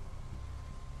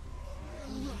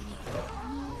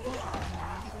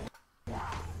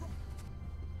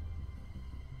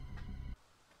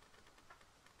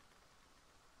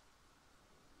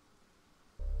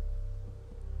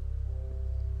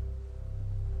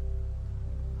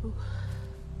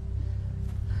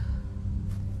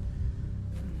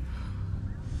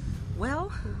 Well,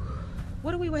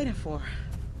 what are we waiting for?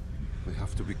 We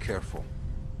have to be careful.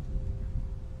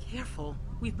 Careful?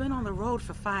 We've been on the road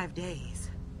for 5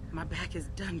 days. My back is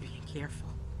done being careful.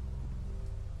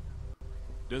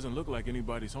 Doesn't look like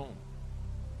anybody's home.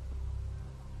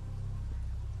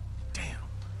 Damn.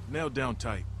 Nailed down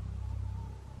tight.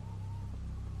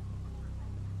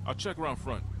 I'll check around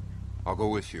front. I'll go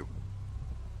with you.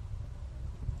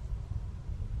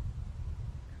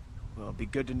 Well, it'd be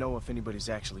good to know if anybody's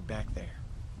actually back there.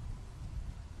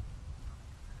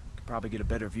 Could probably get a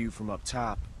better view from up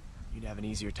top. You'd have an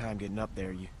easier time getting up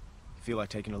there. You feel like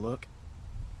taking a look?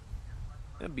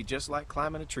 It'd be just like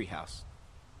climbing a treehouse.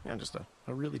 Yeah, just a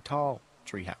really tall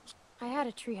treehouse. I had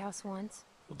a treehouse once.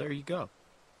 Well, there you go.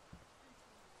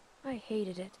 I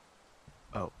hated it.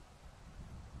 Oh.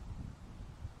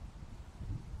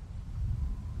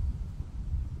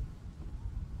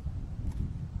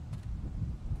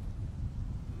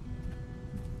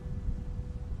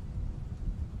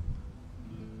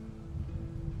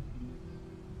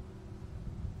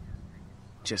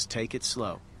 Just take it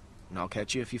slow, and I'll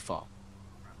catch you if you fall.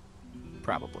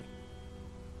 Probably.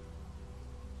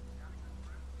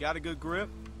 Got a good grip?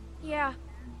 Yeah.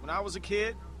 When I was a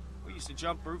kid, we used to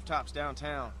jump rooftops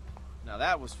downtown. Now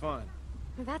that was fun.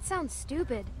 That sounds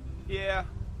stupid. Yeah.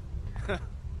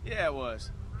 Yeah, it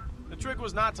was. The trick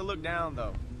was not to look down,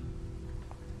 though.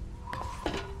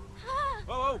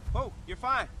 Whoa, whoa, whoa, you're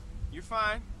fine. You're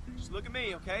fine. Just look at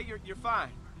me, okay? You're fine.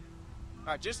 All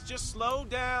right, just slow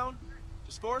down.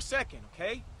 Just for a second,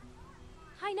 okay?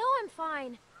 I know I'm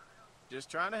fine. Just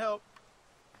trying to help.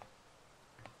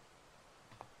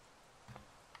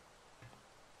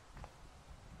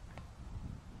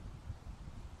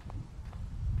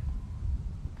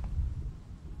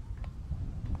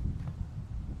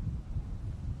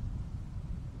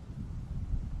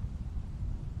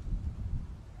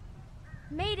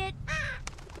 Made it.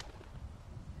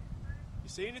 You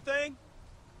see anything?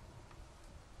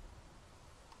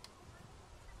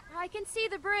 I can see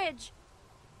the bridge.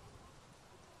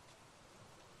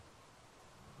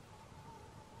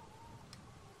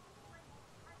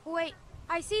 Wait,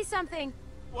 I see something.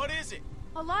 What is it?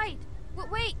 A light.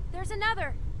 Wait, there's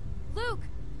another. Luke.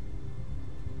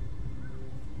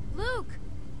 Luke.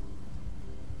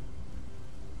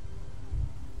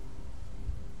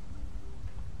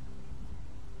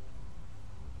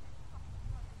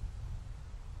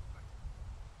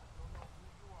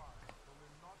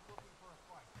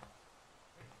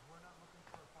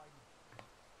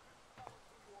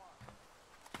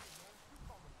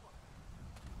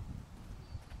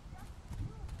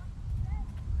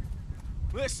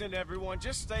 Listen, everyone,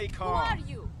 just stay calm. Who are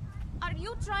you? Are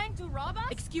you trying to rob us?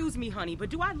 Excuse me, honey, but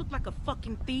do I look like a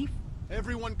fucking thief?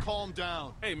 Everyone calm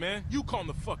down. Hey, man, you calm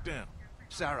the fuck down.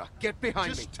 Sarah, get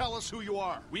behind me. Just tell us who you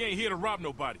are. We ain't here to rob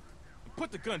nobody.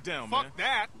 Put the gun down, Fuck man.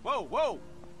 that. Whoa, whoa,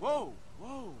 whoa,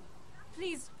 whoa.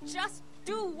 Please, just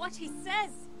do what he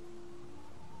says.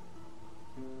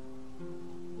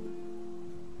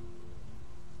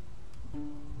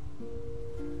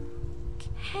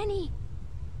 Kenny.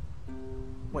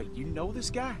 Wait, you know this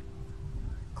guy?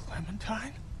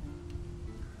 Clementine?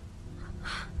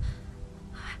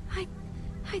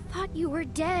 I thought you were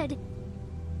dead.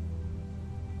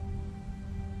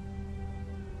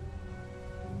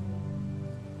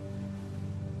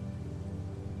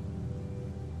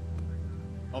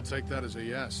 I'll take that as a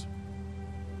yes.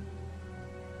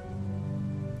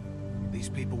 These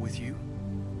people with you?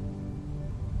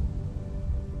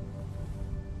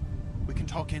 We can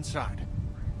talk inside.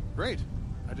 Great.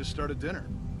 I just started dinner.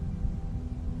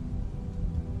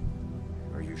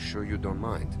 Are you sure you don't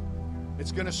mind?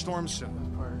 It's gonna storm soon.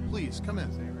 Please, come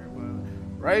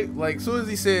in. Right? Like, as soon as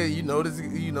he said, you know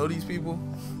these people,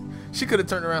 she could have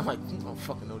turned around like, I don't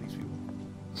fucking know these people.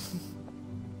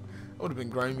 I would have been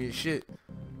grimy as shit.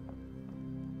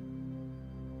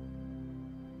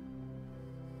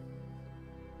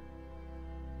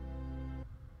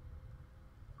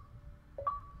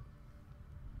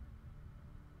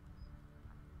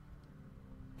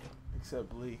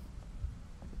 Except Lee.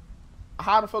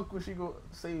 How the fuck would she go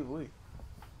save Lee?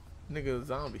 Nigga, a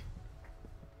zombie.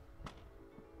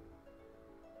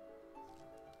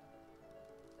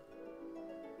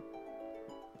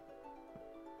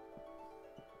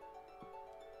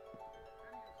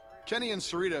 Kenny and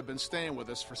Sarita have been staying with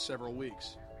us for several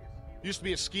weeks. Used to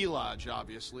be a ski lodge,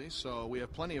 obviously, so we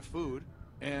have plenty of food.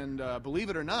 And believe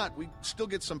it or not, we still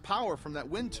get some power from that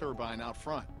wind turbine out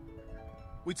front.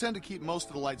 We tend to keep most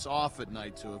of the lights off at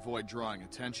night to avoid drawing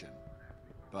attention.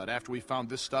 But after we found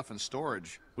this stuff in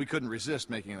storage, we couldn't resist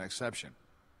making an exception.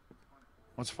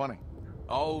 What's funny?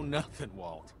 Oh, nothing,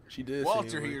 Walt. She did.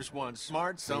 Walter here's one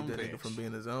smart bitch from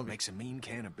being a zombie. Makes a mean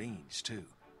can of beans, too.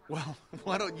 Well,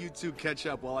 why don't you two catch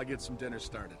up while I get some dinner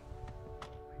started?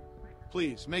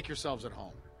 Please, make yourselves at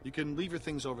home. You can leave your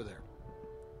things over there.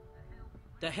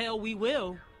 The hell we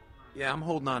will. Yeah, I'm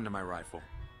holding on to my rifle.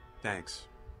 Thanks.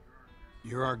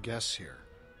 You're our guests here.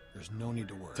 There's no need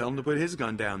to worry. Tell him to put his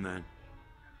gun down, then.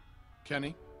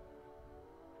 Kenny?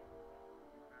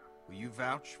 Will you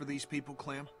vouch for these people,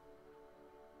 Clem?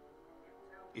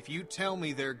 If you tell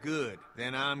me they're good,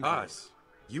 then I'm good. Us.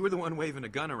 You were the one waving a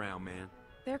gun around, man.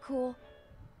 They're cool.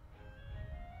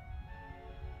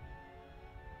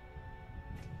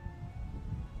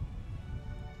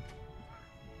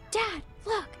 Dad,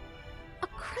 look! A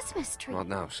Christmas tree. Not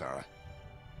now, Sarah.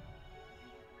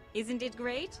 Isn't it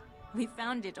great? We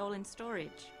found it all in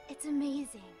storage. It's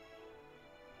amazing.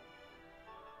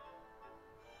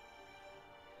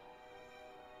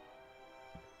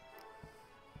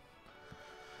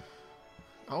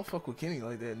 I don't fuck with Kenny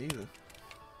like that neither.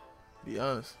 Be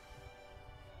honest.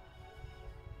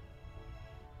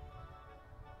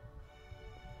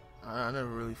 I never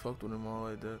really fucked with him all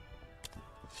like that.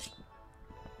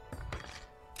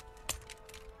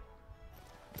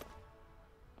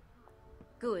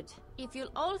 Good. If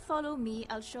you'll all follow me,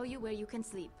 I'll show you where you can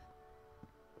sleep.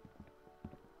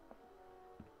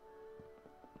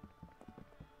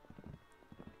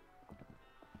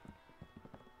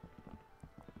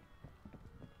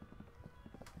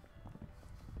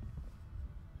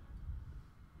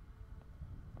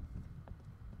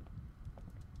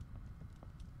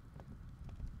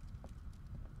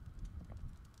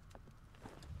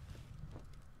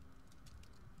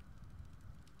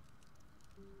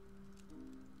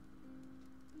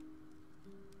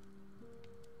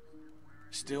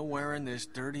 Still wearing this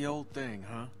dirty old thing,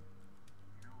 huh?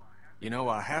 You know,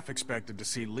 I half expected to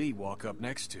see Lee walk up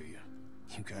next to you.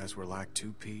 You guys were like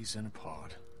two peas in a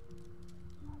pod.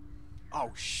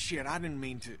 Oh, shit, I didn't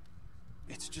mean to...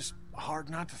 It's just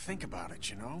hard not to think about it,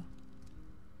 you know?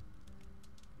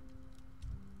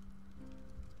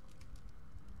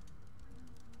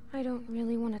 I don't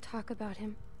really want to talk about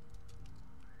him.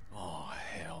 Oh,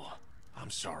 hell.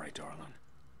 I'm sorry, darling.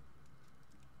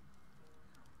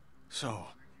 So,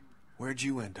 where'd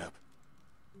you end up?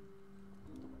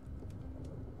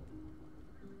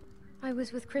 I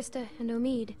was with Krista and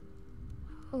Omid.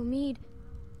 Omid...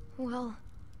 well...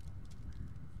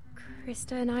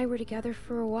 Krista and I were together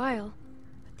for a while,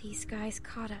 but these guys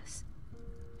caught us.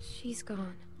 She's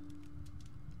gone.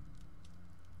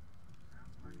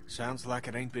 Sounds like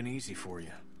it ain't been easy for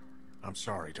you. I'm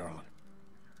sorry, darling.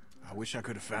 I wish I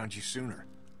could have found you sooner.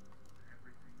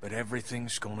 But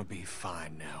everything's gonna be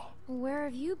fine now. Where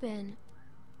have you been?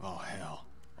 Oh, hell.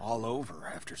 All over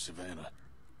after Savannah.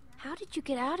 How did you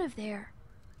get out of there?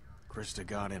 Krista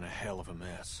got in a hell of a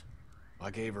mess.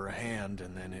 I gave her a hand,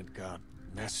 and then it got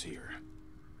messier.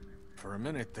 For a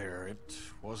minute there, it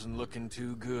wasn't looking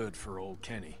too good for old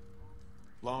Kenny.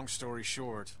 Long story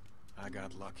short, I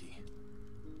got lucky.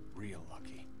 Real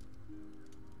lucky.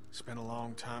 Spent a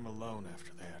long time alone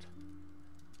after that.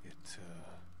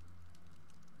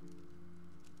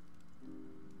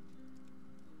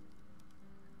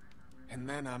 And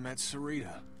then I met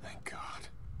Sarita, thank God.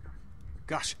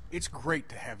 Gosh, it's great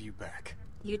to have you back.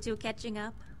 You two catching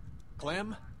up?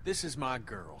 Clem, this is my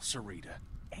girl, Sarita.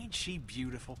 Ain't she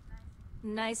beautiful?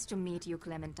 Nice to meet you,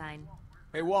 Clementine.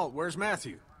 Hey, Walt, where's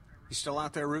Matthew? He's still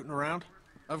out there rooting around?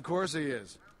 Of course he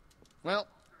is. Well,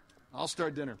 I'll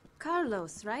start dinner.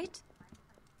 Carlos, right?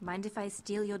 Mind if I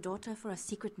steal your daughter for a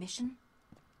secret mission?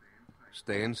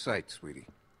 Stay in sight, sweetie.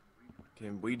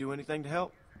 Can we do anything to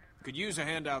help? Could use a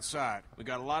hand outside. We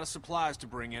got a lot of supplies to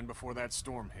bring in before that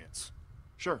storm hits.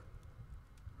 Sure.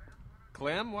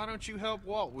 Clem, why don't you help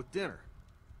Walt with dinner?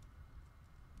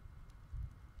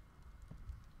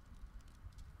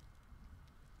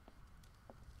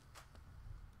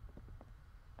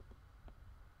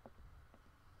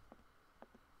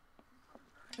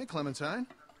 Hey, Clementine.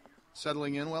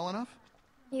 Settling in well enough?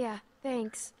 Yeah,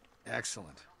 thanks.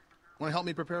 Excellent. Want to help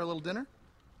me prepare a little dinner?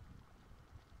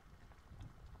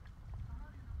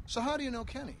 So how do you know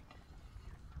Kenny?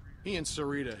 He and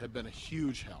Sarita have been a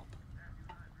huge help.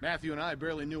 Matthew and I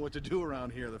barely knew what to do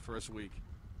around here the first week.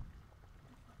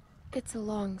 It's a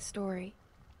long story.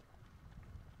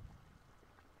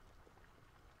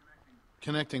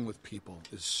 Connecting with people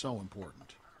is so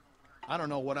important. I don't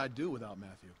know what I'd do without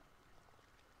Matthew.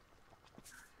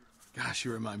 Gosh,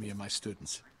 you remind me of my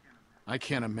students. I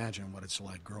can't imagine what it's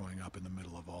like growing up in the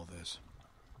middle of all this.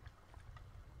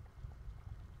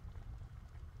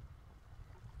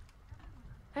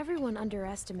 Everyone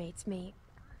underestimates me.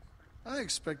 I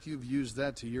expect you've used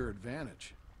that to your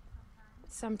advantage.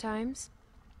 Sometimes.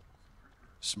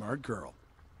 Smart girl.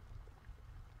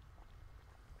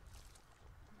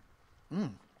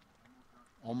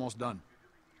 Almost done.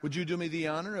 Would you do me the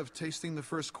honor of tasting the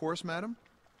first course, madam?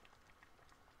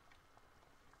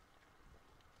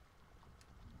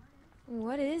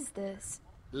 What is this?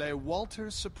 Le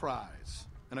Walter Surprise.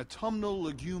 An autumnal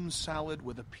legume salad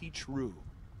with a peach roux.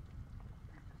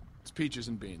 It's peaches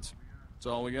and beans. That's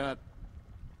all we got.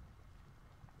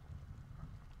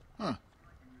 Huh.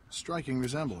 Striking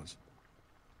resemblance.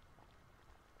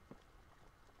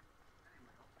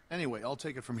 Anyway, I'll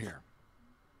take it from here.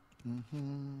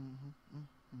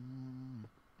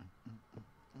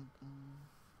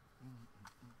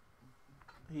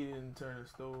 He didn't turn the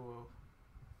stove off.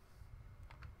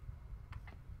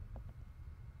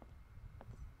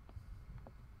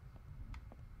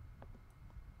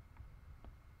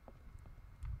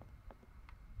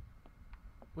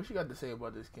 What you got to say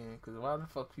about this game? Because why the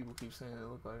fuck people keep saying it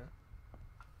look like her?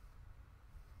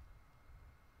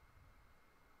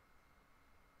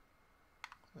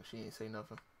 She ain't say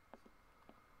nothing.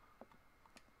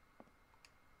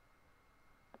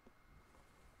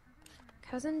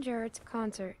 Cousin Jared's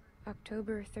concert,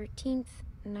 October 13th,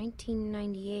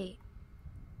 1998.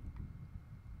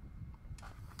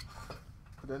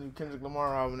 Put that new Kendrick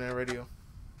Lamar album on that radio.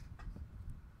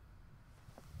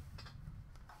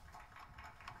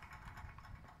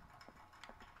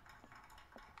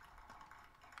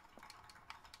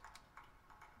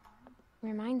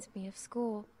 Reminds me of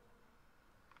school.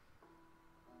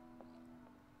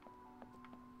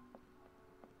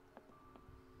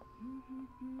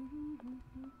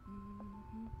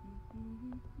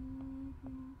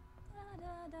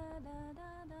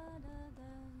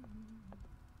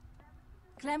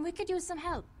 Clem, we could use some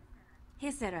help.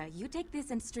 Here, Sarah, you take this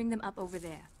and string them up over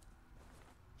there.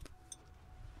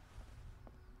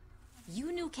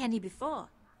 You knew Kenny before.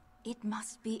 It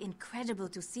must be incredible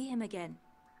to see him again.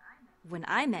 When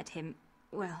I met him,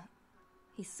 well,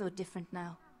 he's so different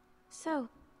now. So,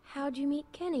 how'd you meet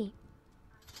Kenny?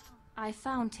 I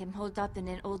found him holed up in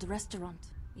an old restaurant,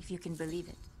 if you can believe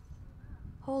it.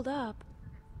 Hold up.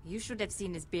 You should have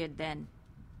seen his beard then.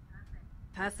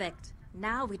 Perfect.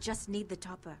 Now we just need the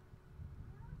topper.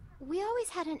 We always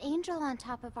had an angel on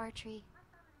top of our tree.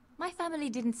 My family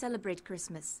didn't celebrate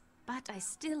Christmas, but I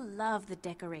still love the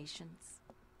decorations.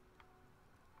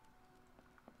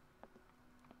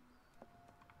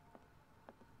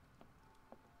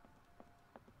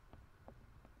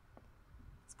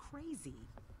 It's crazy.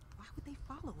 Why would they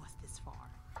follow us this far?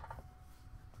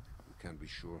 We can't be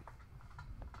sure.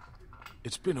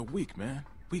 It's been a week, man.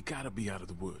 We gotta be out of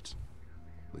the woods.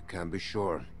 We can't be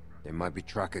sure. They might be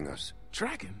tracking us.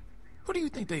 Tracking? Who do you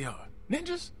think they are?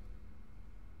 Ninjas?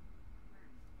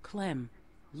 Clem,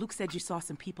 Luke said you saw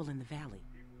some people in the valley.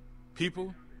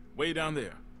 People? Way down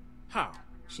there. How?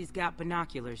 She's got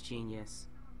binoculars, genius.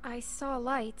 I saw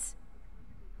lights.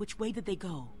 Which way did they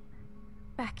go?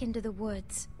 Back into the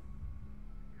woods.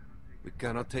 We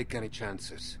cannot take any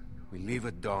chances. We leave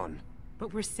at dawn.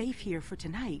 But we're safe here for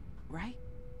tonight, right?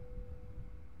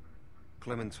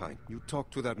 Clementine, you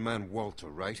talked to that man Walter,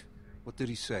 right? What did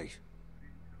he say?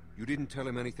 You didn't tell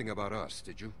him anything about us,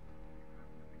 did you?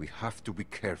 We have to be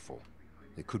careful.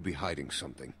 They could be hiding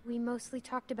something. We mostly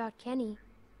talked about Kenny.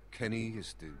 Kenny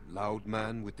is the loud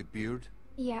man with the beard?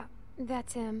 Yeah,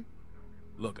 that's him.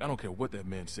 Look, I don't care what that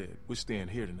man said. We're staying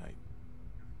here tonight.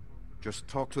 Just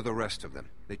talk to the rest of them.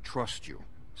 They trust you.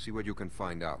 See what you can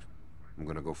find out. I'm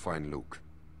gonna go find Luke.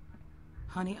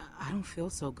 Honey, I don't feel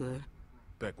so good.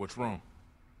 Beck, what's wrong?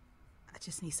 I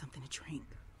just need something to drink.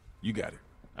 You got it.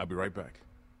 I'll be right back.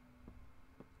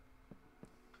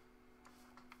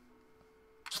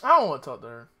 I don't want to talk to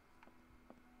her.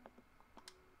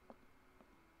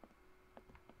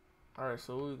 Alright,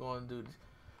 so what we going to do?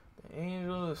 The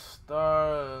angel, the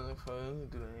star. Let me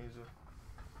do the angel.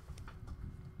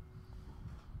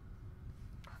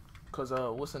 Because,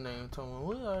 what's her name? Told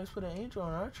me, we always put an angel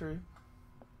on our tree.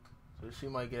 So she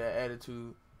might get an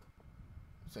attitude.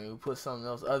 Saying we put something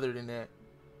else other than that.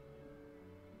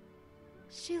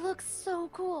 She looks so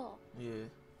cool. Yeah.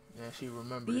 Yeah, she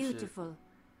remembers Beautiful.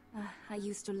 I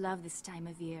used to love this time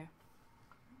of year.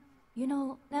 You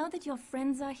know, now that your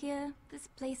friends are here, this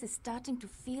place is starting to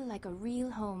feel like a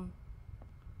real home.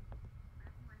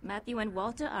 Matthew and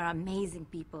Walter are amazing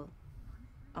people.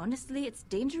 Honestly, it's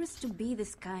dangerous to be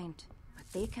this kind, but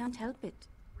they can't help it.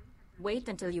 Wait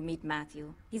until you meet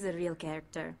Matthew. He's a real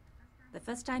character. The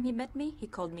first time he met me, he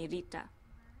called me Rita.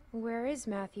 Where is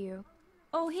Matthew?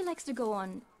 Oh, he likes to go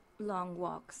on long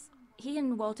walks. He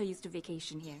and Walter used to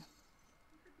vacation here.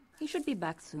 He should be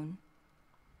back soon.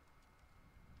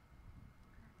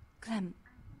 Clem,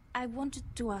 I wanted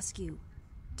to ask you,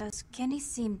 does Kenny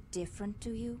seem different to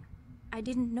you? I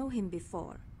didn't know him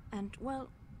before, and,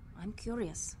 well, I'm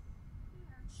curious.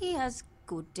 He has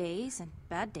good days and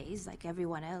bad days like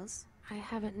everyone else. I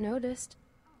haven't noticed.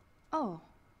 Oh,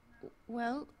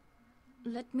 well,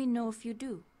 let me know if you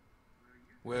do.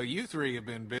 Well, you three have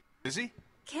been busy.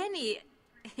 Kenny,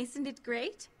 isn't it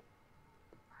great?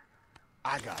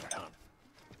 I got it, hon.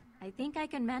 I think I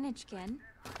can manage, Ken.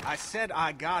 I said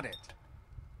I got it.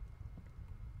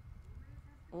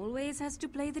 Always has to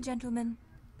play the gentleman.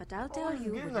 But I'll tell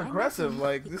you, getting when aggressive, I met him,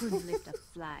 like he this. couldn't lift a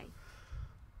fly.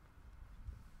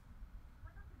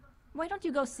 Why don't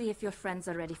you go see if your friends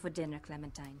are ready for dinner,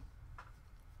 Clementine?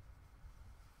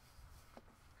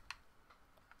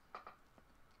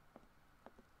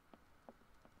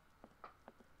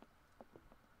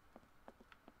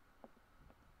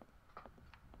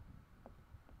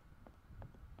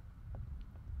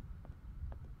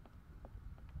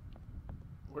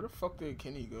 Where the fuck did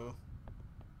Kenny go?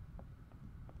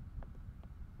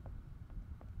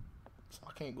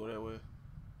 I can't go that way.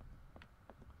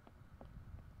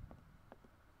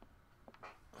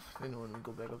 They know when we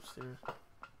go back upstairs.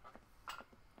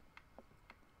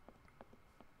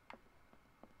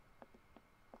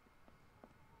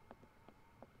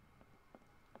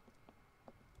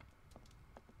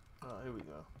 Oh, here we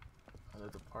go.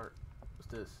 Another part. What's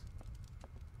this?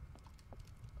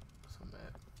 What's a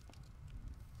map?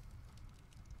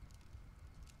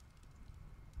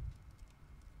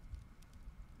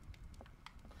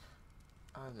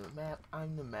 I'm the map,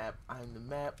 I'm the map, I'm the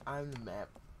map, I'm the map.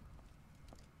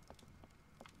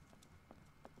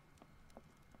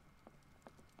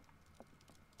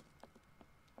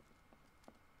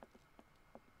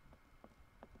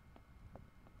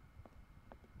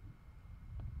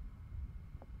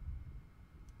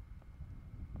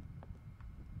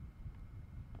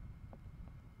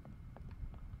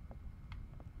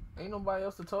 Ain't nobody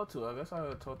else to talk to. I guess I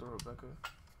gotta talk to Rebecca.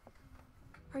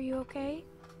 Are you okay?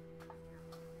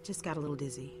 Just got a little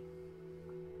dizzy.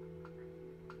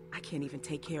 I can't even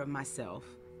take care of myself.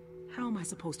 How am I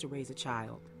supposed to raise a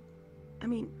child? I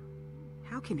mean,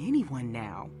 how can anyone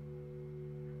now?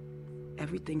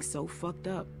 Everything's so fucked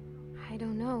up. I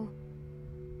don't know.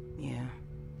 Yeah,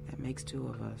 that makes two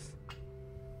of us.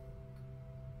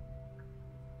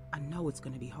 I know it's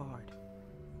gonna be hard,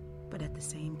 but at the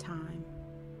same time,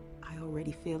 I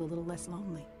already feel a little less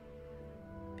lonely.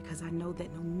 Because I know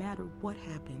that no matter what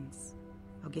happens,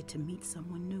 I'll get to meet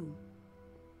someone new.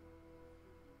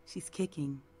 She's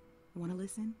kicking. Wanna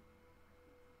listen?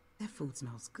 That food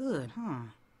smells good, huh?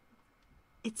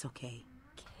 It's okay.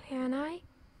 Can I?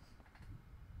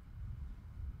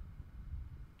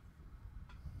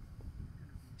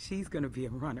 She's gonna be a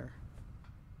runner.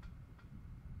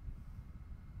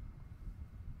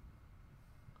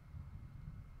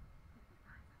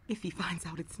 If he finds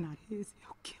out it's not his,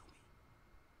 he'll kill me.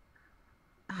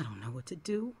 I don't know what to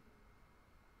do.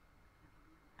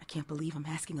 I can't believe I'm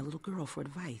asking a little girl for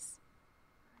advice.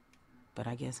 But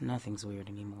I guess nothing's weird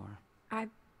anymore. I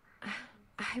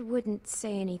wouldn't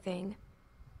say anything.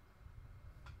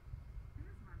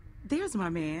 There's my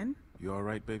man. You all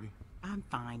right, baby? I'm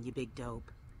fine, you big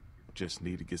dope. Just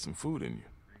need to get some food in you.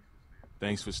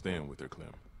 Thanks for staying with her,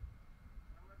 Clem.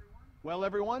 Well,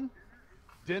 everyone,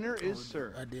 dinner is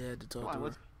served. I did have to talk Come on, to her.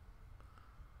 let's-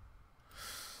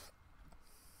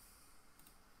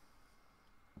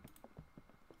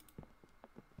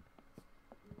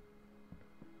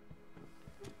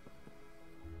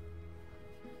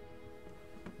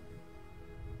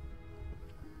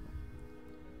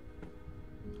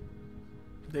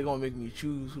 They gonna make me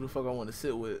choose who the fuck I want to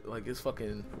sit with. Like it's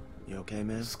fucking. You okay,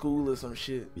 man? School or some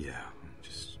shit. Yeah,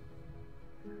 just...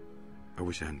 I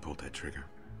wish I hadn't pulled that trigger.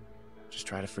 Just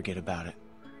try to forget about it.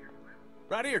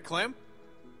 Right here, Clem.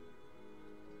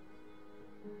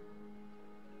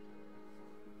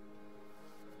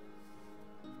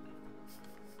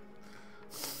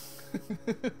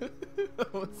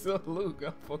 What's up, Luke?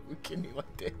 I fuck with Kenny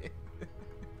like that.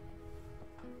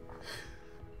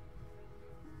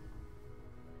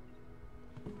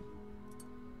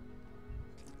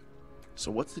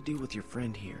 So what's the deal with your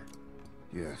friend here?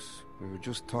 Yes, we were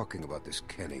just talking about this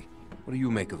Kenny. What do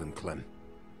you make of him, Clem?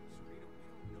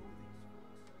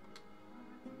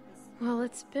 Well,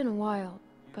 it's been a while,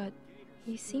 but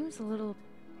he seems a little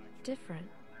different.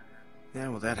 Yeah,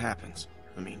 well, that happens.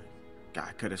 I mean,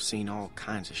 guy could have seen all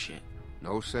kinds of shit.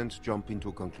 No sense jumping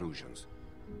to conclusions.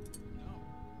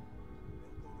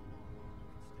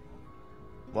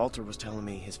 Walter was telling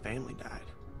me his family died.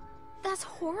 That's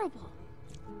horrible.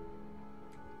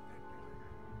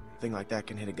 A thing like that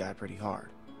can hit a guy pretty hard.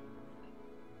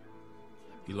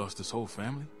 He lost his whole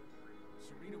family?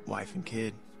 Wife and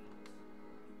kid.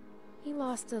 He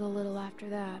lost it a little after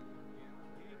that.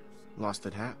 Lost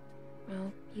it how?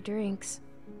 Well, he drinks.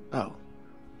 Oh.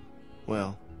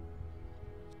 Well.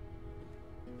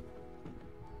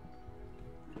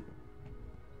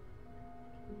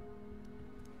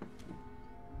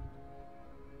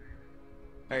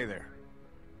 Hey there.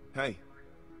 Hey.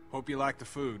 Hope you like the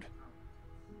food.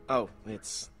 Oh,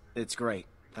 it's great.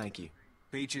 Thank you.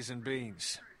 Peaches and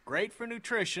beans. Great for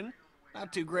nutrition.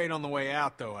 Not too great on the way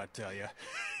out, though, I tell you.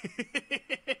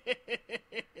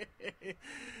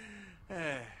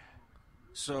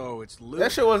 So, it's Luke...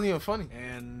 That shit wasn't even funny.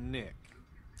 ...and Nick.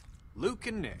 Luke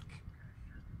and Nick.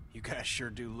 You guys sure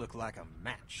do look like a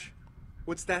match.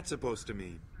 What's that supposed to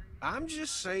mean? I'm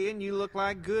just saying you look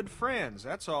like good friends,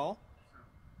 that's all.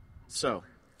 So,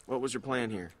 what was your plan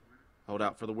here? Hold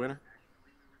out for the winter?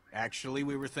 Actually,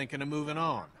 we were thinking of moving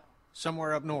on.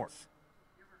 Somewhere up north.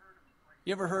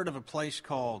 You ever heard of a place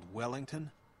called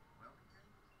Wellington?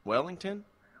 Wellington?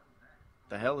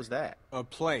 The hell is that? A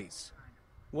place.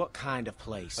 What kind of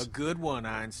place? A good one,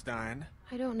 Einstein.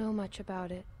 I don't know much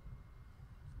about it.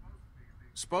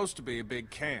 Supposed to be a big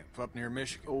camp up near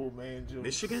Michigan. Oh man, Joe.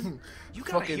 Michigan? You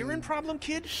got a hearing problem,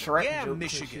 kid? Shrek Yeah, jokes and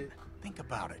Michigan. shit. Think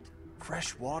about it.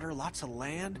 Fresh water, lots of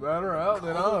land. Better out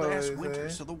than cold always, ass winter, eh?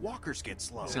 so the walkers get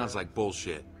slow. Sounds like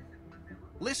bullshit.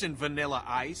 Listen, Vanilla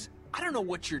Ice. I don't know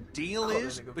what your deal that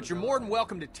is, nigga but you're Vanilla more than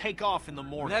welcome to take off in the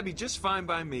morning. That'd be just fine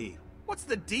by me. What's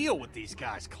the deal with these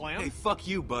guys, Clem? Hey, fuck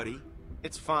you, buddy.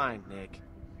 It's fine, Nick.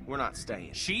 We're not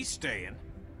staying. She's staying.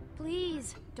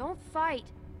 Please, don't fight.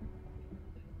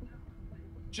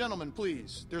 Gentlemen,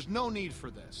 please, there's no need for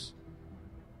this.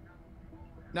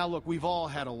 Now look, we've all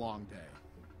had a long day.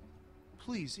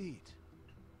 Please eat.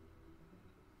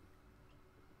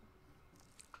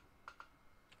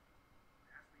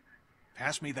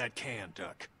 Pass me that can,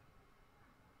 Duck.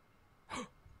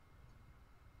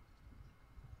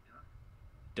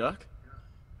 Duck?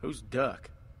 Who's Duck?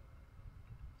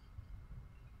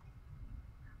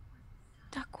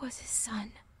 Duck was his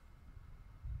son.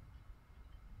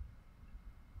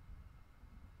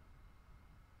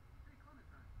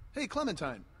 Hey,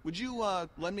 Clementine, would you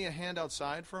lend me a hand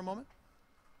outside for a moment?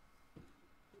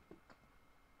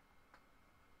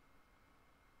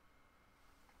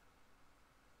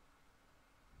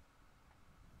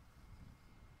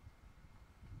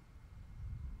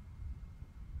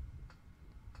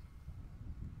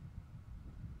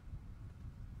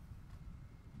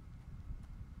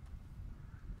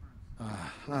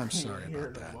 I'm sorry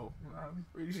about that. I'm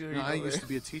pretty sure I used to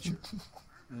be a teacher,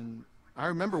 and I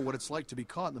remember what it's like to be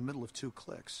caught in the middle of two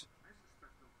cliques.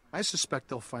 I suspect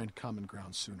they'll find common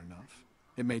ground soon enough.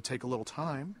 It may take a little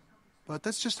time, but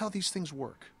that's just how these things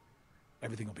work.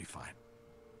 Everything will be fine.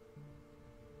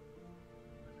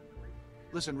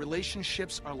 Listen,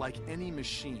 relationships are like any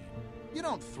machine. You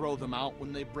don't throw them out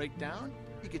when they break down.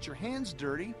 You get your hands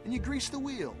dirty, and you grease the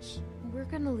wheels. We're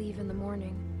gonna leave in the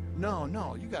morning.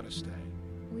 No, you gotta stay.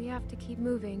 We have to keep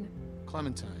moving.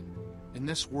 Clementine, in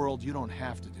this world, you don't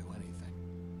have to do anything.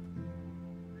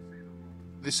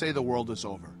 They say the world is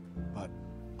over, but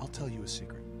I'll tell you a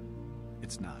secret.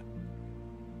 It's not.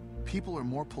 People are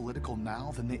more political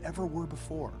now than they ever were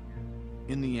before.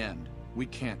 In the end, we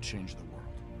can't change the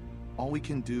world. All we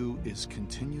can do is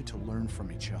continue to learn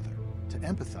from each other, to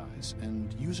empathize,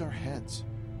 and use our heads.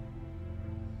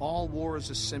 All war is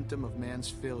a symptom of man's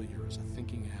failure as a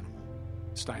thinking animal.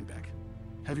 Steinbeck.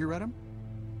 Have you read him?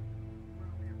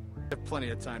 I have plenty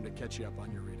of time to catch you up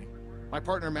on your reading. My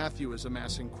partner Matthew is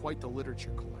amassing quite the literature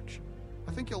collection.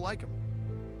 I think you'll like him.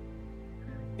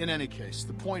 In any case,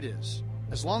 the point is,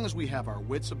 as long as we have our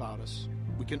wits about us,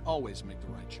 we can always make the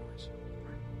right choice.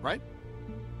 Right?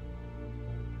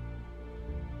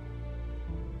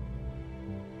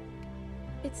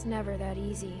 It's never that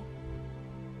easy.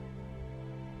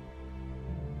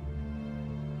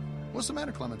 What's the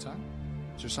matter, Clementine?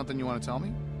 Is there something you want to tell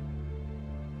me?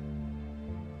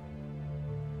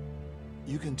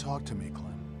 You can talk to me,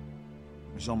 Clem.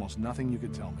 There's almost nothing you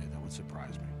could tell me that would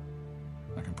surprise me.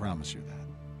 I can promise you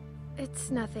that.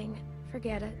 It's nothing.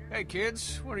 Forget it. Hey,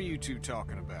 kids, what are you two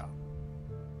talking about?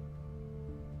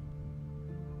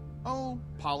 Oh,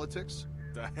 politics.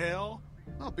 The hell?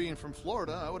 Well, being from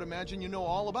Florida, I would imagine you know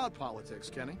all about politics,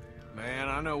 Kenny. Man,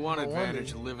 I know one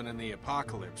advantage of living in the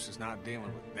apocalypse is not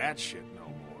dealing with that shit no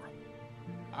more.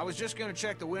 I was just gonna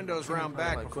check the windows round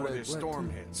back before this storm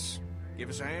hits. Give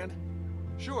us a hand?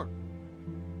 Sure.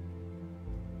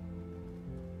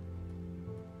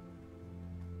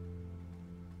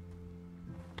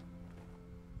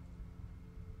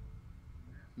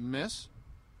 Miss?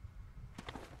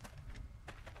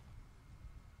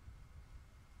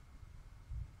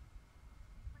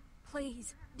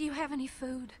 Please, do you have any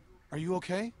food? Are you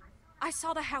okay? I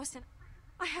saw the house and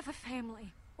I have a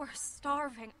family. We're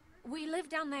starving. We live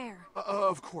down there.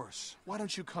 Of course. Why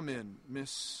don't you come in,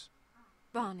 Miss...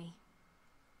 Bonnie.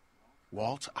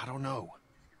 Walt, I don't know.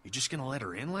 You just gonna let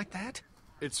her in like that?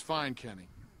 It's fine, Kenny.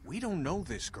 We don't know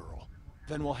this girl.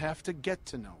 Then we'll have to get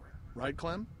to know her. Right,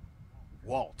 Clem?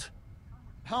 Walt.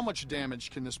 How much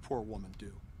damage can this poor woman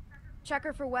do? Check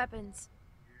her for weapons.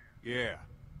 Yeah.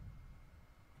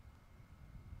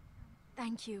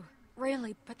 Thank you.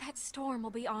 Really, but that storm will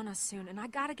be on us soon, and I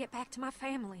gotta get back to my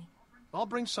family. I'll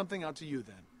bring something out to you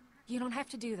then. You don't have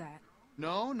to do that.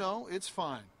 No, it's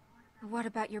fine. What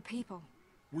about your people?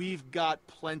 We've got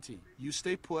plenty. You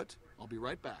stay put. I'll be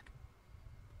right back.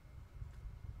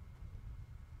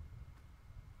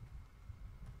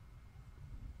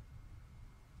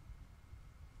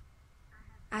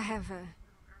 I have a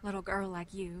little girl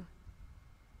like you.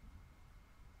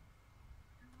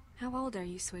 How old are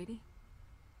you, sweetie?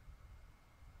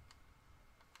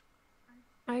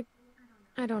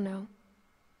 I don't know.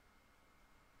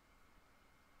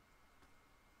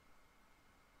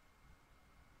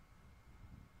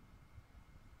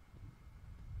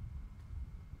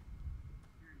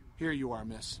 Here you are,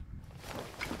 miss.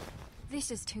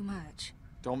 This is too much.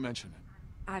 Don't mention it.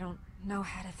 I don't know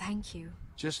how to thank you.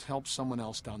 Just help someone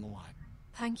else down the line.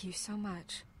 Thank you so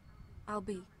much. I'll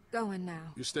be going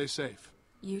now. You stay safe.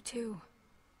 You too.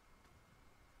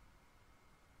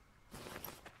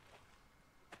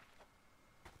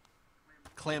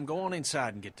 Clem, go on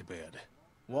inside and get to bed.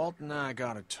 Walt and I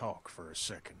gotta talk for a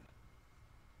second.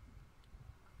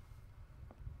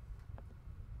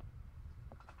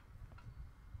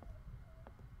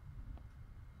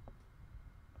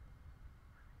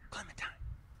 Clementine.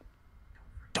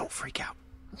 Don't freak out.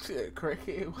 Shit,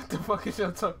 crackhead. What the fuck is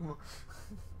y'all talking about?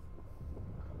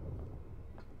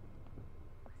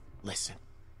 Listen.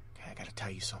 Okay, I gotta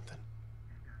tell you something.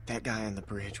 That guy on the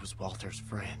bridge was Walter's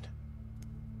friend.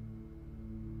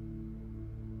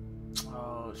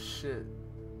 Oh, shit.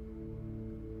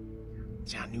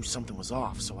 See, I knew something was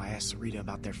off, so I asked Sarita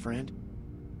about their friend.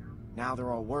 Now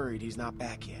they're all worried he's not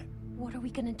back yet. What are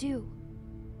we gonna do?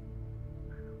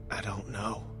 I don't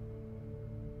know.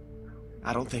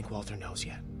 I don't think Walter knows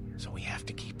yet, so we have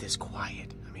to keep this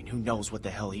quiet. I mean, who knows what the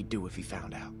hell he'd do if he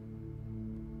found out.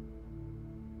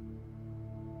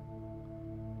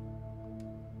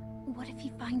 What if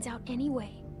he finds out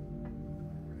anyway?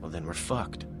 Well, then we're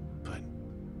fucked. But,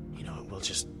 you know, we'll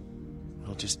just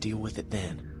deal with it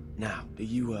then. Now, do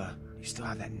you still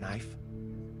have that knife?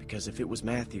 Because if it was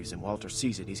Matthew's and Walter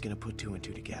sees it, he's gonna put two and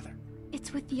two together.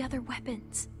 It's with the other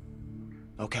weapons.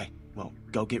 Okay, well,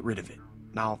 go get rid of it.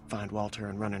 And I'll find Walter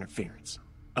and run interference.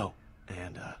 Oh,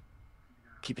 and,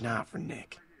 keep an eye out for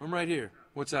Nick. I'm right here.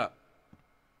 What's up?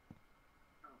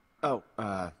 Oh,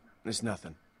 it's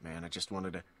nothing, man. I just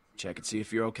wanted to check and see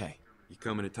if you're okay. You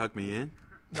coming to tuck me in?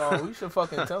 No, we should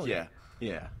fucking tell you.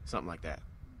 Yeah, something like that.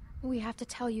 We have to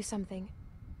tell you something.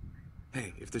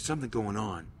 Hey, if there's something going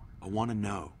on, I want to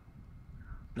know.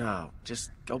 No,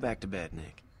 just go back to bed,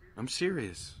 Nick. I'm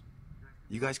serious.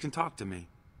 You guys can talk to me.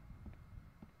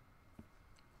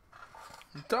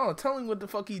 Tell him what the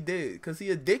fuck he did, because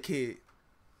he a dickhead.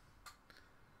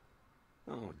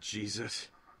 Oh, Jesus.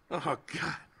 Oh,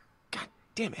 God. God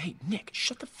damn it. Hey, Nick,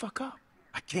 shut the fuck up.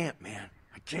 I can't, man.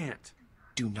 I can't.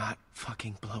 Do not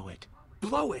fucking blow it.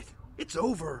 Blow it? It's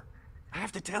over. I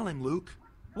have to tell him, Luke.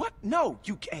 What? No,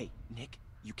 hey, Nick,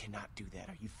 you cannot do that.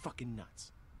 Are you fucking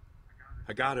nuts?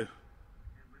 I gotta.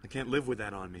 I can't live with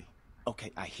that on me.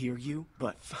 Okay, I hear you,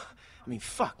 but, I mean,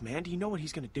 fuck, man. Do you know what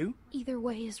he's gonna do? Either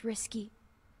way is risky.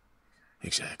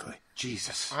 Exactly.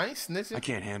 Jesus. I ain't snitching. I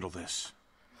can't handle this.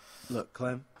 Look,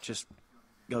 Clem, just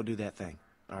go do that thing,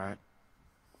 all right?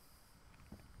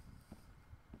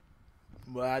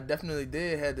 Well, I definitely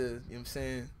did had to, you know what I'm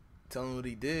saying, tell him what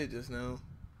he did just now.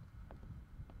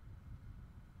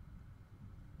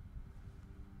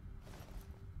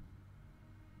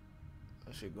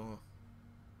 That shit gone.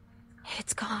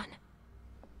 It's gone.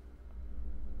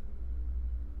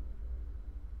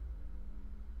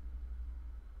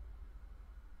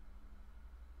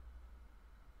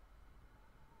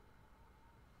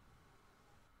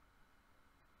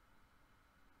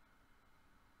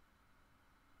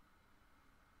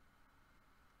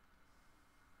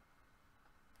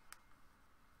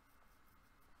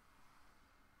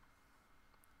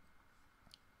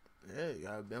 Yeah, you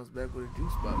gotta bounce back with a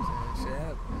juice box, man. Shit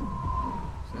happen.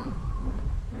 So,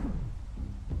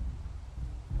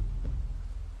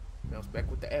 bounce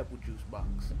back with the apple juice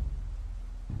box.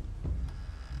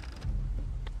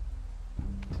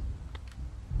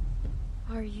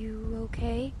 Are you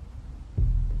okay?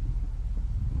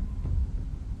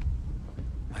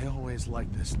 I always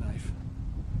liked this knife.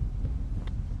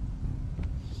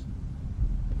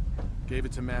 Gave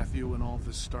it to Matthew when all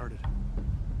this started.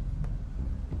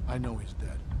 I know he's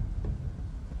dead.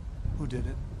 Who did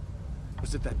it?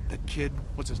 Was it that kid?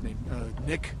 What's his name?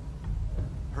 Nick?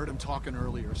 Heard him talking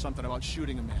earlier, something about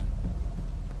shooting a man.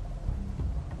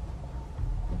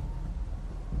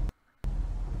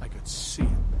 I could see it.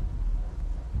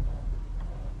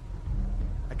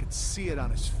 I could see it on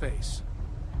his face.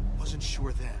 Wasn't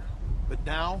sure then, but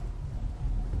now...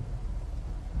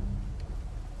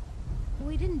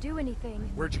 We didn't do anything.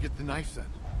 Where'd you get the knife then?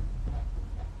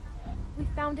 We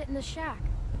found it in the shack.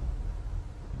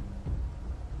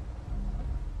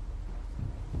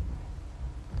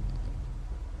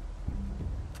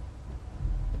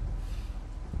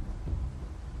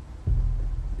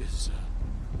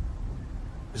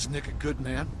 Is Nick a good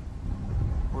man?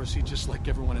 Or is he just like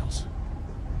everyone else?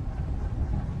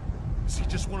 Is he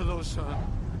just one of those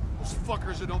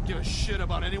fuckers who don't give a shit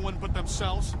about anyone but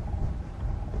themselves?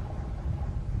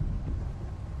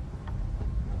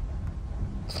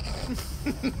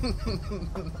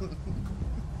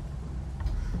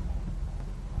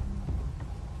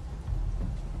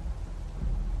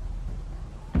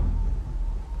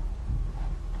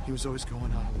 He was always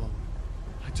going out alone.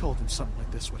 I told him something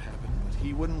like this would happen, but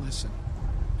he wouldn't listen.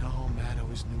 No, Matt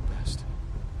always knew best.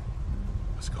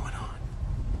 What's going on?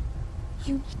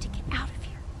 You need to get out of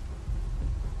here.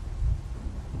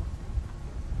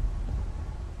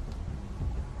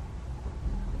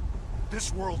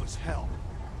 This world is hell.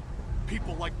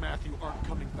 People like Matthew aren't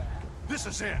coming back. This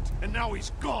is it, and now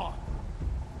he's gone.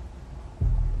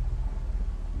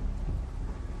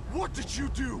 What did you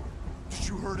do? Did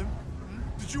you hurt him?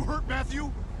 Did you hurt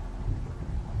Matthew?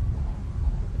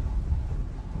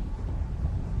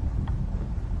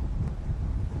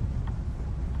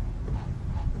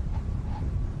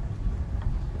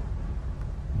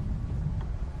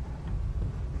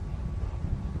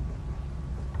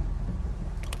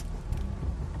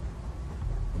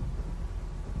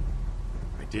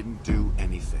 didn't do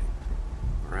anything.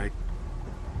 All right?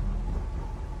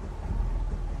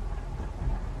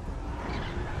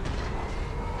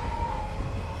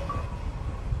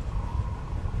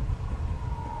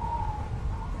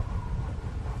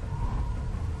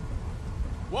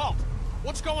 Walt,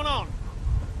 what's going on?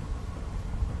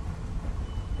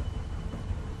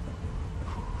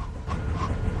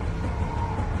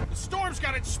 The storm's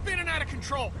got it spinning out of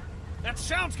control. That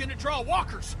sound's gonna draw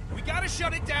walkers. We gotta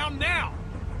shut it down now.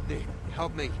 Nick,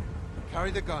 help me.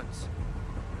 Carry the guns.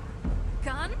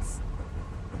 Guns?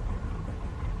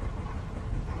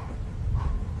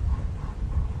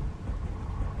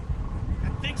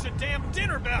 That thing's a damn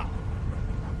dinner bell.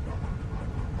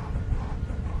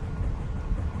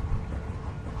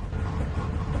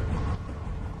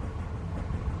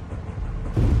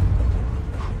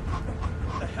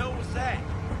 The hell was that?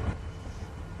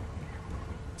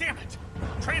 Damn it!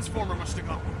 Transformer must have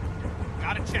gone.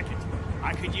 Gotta check it.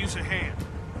 I could use a hand.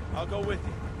 I'll go with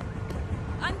you.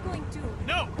 I'm going to.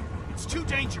 No! It's too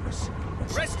dangerous.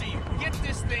 The rest of you, get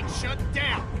this thing shut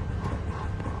down.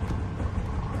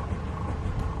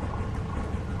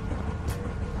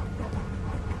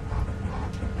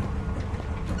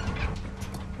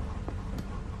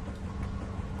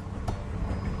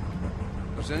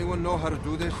 Does anyone know how to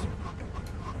do this?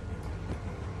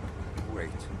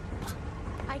 Wait.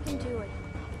 I can do it.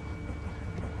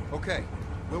 Okay,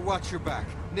 we'll watch your back.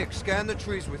 Nick, scan the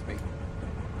trees with me.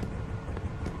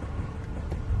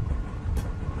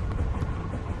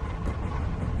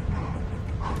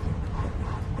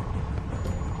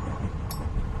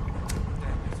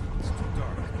 It's too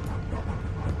dark.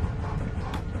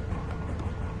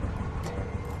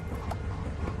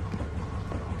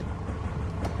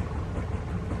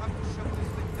 I have to shut this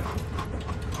thing down.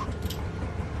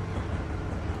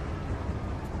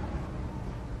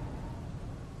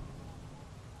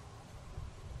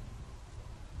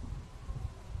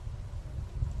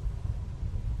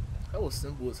 That was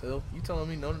simple as hell. You telling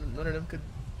me none of them could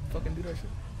fucking do that shit?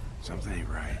 Something ain't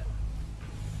right.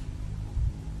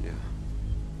 Yeah.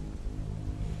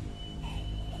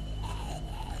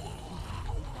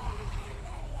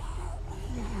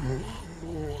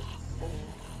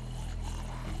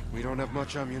 We don't have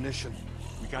much ammunition.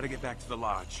 We gotta get back to the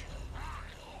lodge.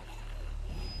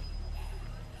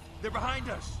 They're behind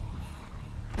us!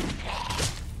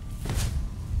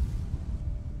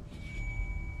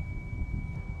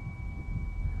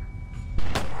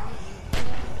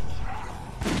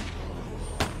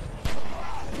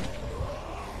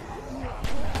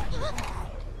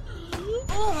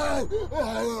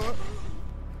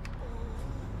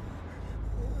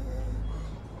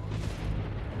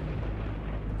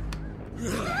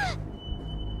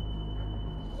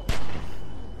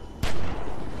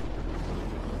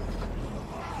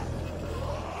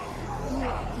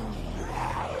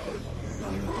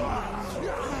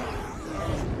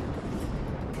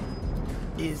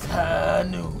 It's high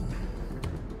noon.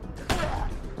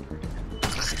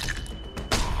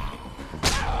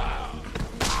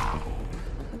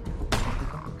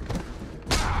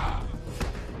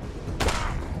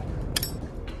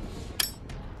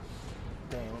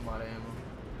 Damn, I'm out of ammo.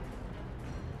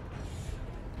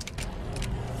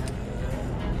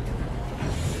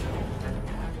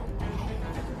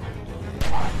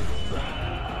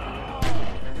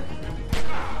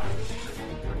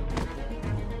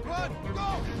 Run! Go!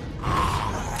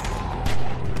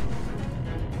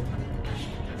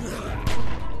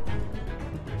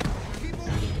 Keep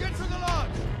moving! Get to the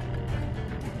lodge!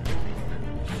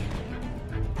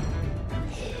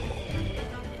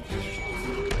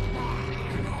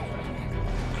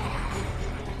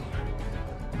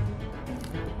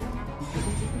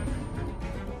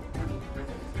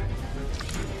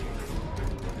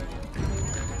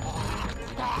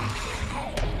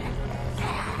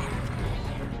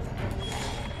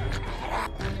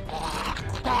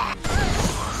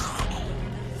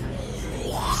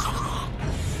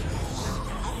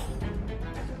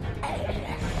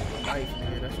 Knife,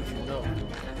 man, that's what you know.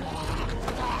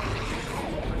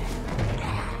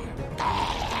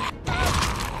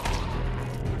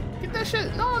 Get that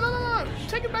shit. No, no, no, no.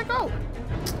 Take it back out.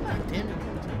 God damn it.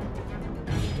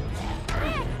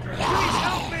 Please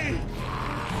help me!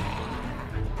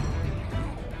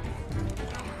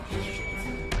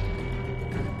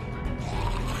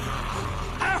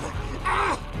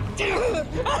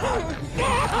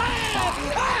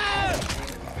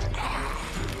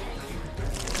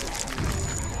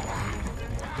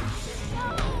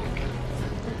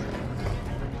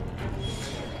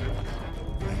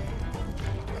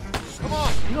 Come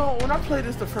on. You know, when I played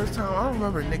this the first time, I don't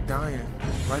remember Nick dying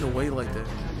right away like that.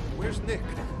 Where's Nick?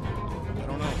 I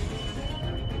don't know.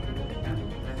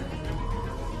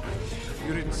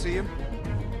 can see him?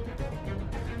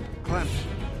 Clem.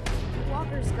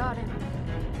 Walker's got him.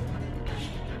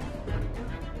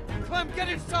 Clem, get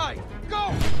inside!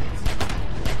 Go!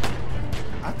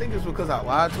 I think it's because I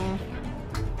lied to him.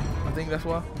 I think that's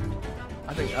why.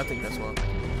 I think that's why.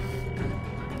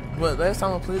 But last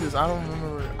time I played this, I don't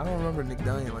remember Nick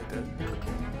dying like that.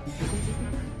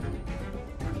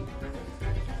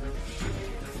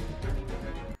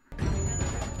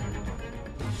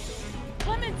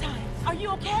 Clementine, are you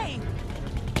okay?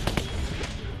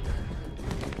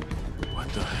 What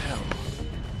the hell?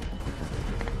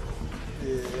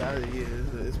 Yeah,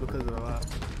 it's because of a lie.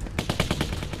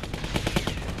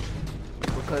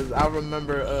 Because I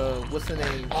remember, what's the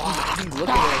name? He's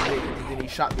looking at Nick, and then he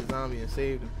shot the zombie and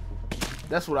saved him.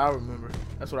 That's what I remember.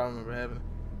 That's what I remember happening.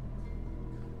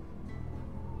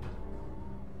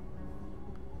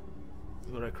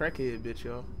 What a crackhead bitch,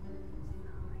 y'all.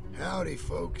 Howdy,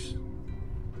 folks.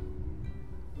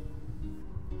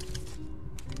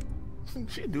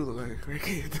 She do look like a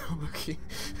crackhead, though. Okay.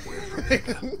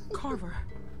 Carver.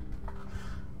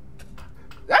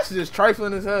 That's just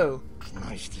trifling as hell.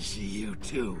 Nice to see you,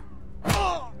 too.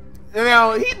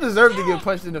 Now, he deserved to get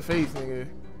punched in the face, nigga.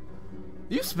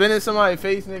 You spinning somebody's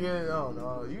face, nigga? Oh,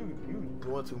 no. You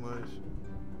doing too much.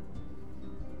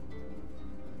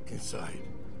 Inside.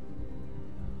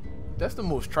 That's the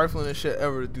most trifling shit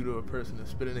ever to do to a person, to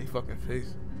spit in their fucking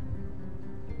face.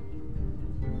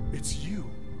 It's you.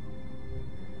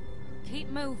 Keep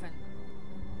moving.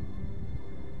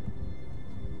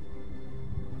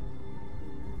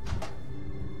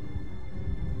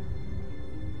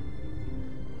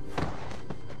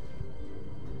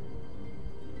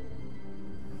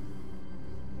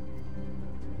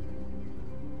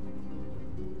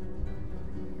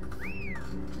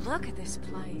 Look at this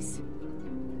place.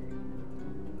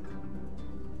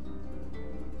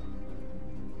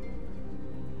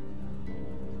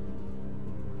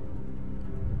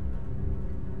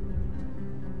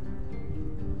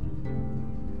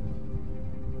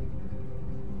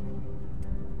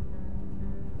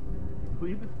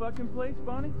 Leave this fucking place,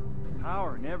 Bonnie?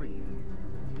 Power and everything.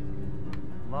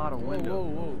 A lot of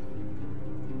windows. Whoa.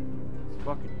 It's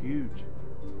fucking huge.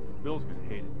 Bill's gonna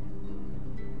hate it.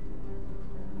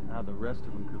 Now the rest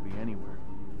of them could be anywhere.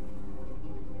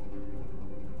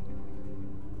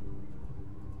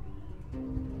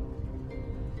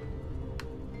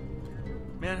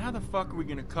 Man, how the fuck are we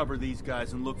gonna cover these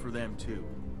guys and look for them too?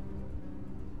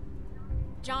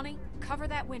 Johnny, cover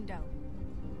that window.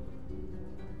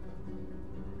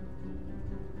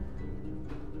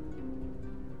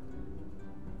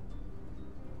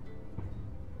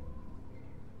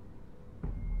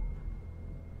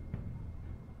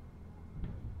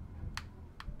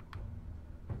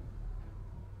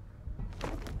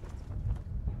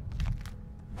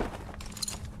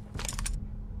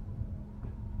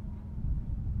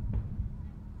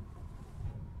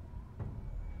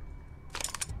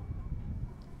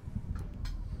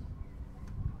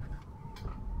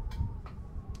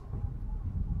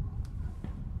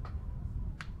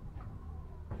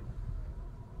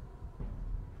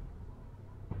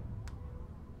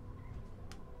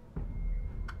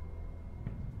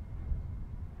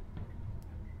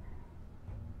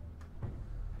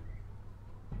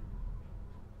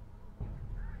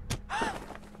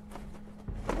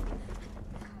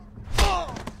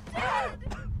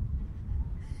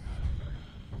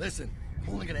 Listen,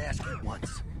 I'm only gonna ask you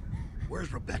once.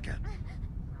 Where's Rebecca?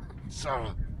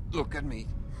 Sarah, look at me.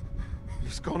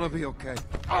 It's gonna be okay.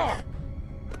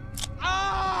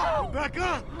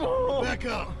 Rebecca!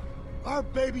 Rebecca! Our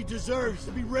baby deserves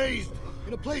to be raised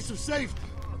in a place of safety.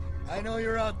 I know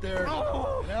you're out there.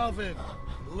 And Alvin,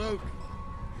 Luke,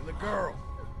 and the girl.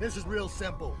 This is real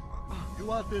simple. You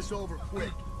want this over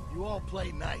quick. You all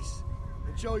play nice.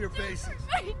 And show your faces.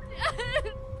 My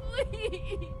dad,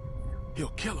 please. He'll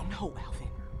kill him. No, Alvin.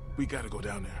 We gotta go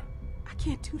down there. I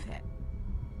can't do that.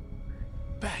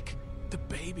 Beck, the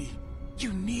baby.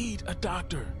 You need a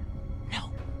doctor.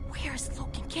 No. Where's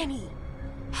Luke and Kenny?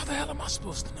 How the hell am I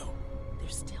supposed to know? They're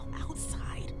still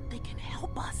outside. They can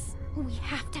help us. We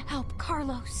have to help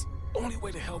Carlos. Only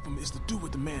way to help him is to do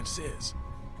what the man says.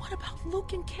 What about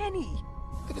Luke and Kenny?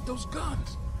 Look at those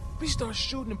guns. If we start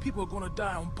shooting and people are gonna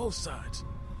die on both sides.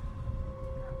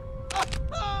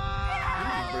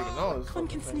 Clem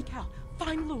can sneak out.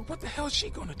 Find Luke. What the hell is she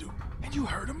gonna do? And you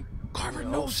heard him. Carver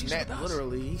knows she's with us.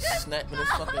 Literally, he's snapping his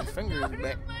fucking fingers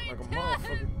back like a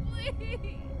motherfucker.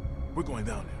 We're going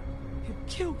down there. He'll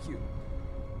kill you.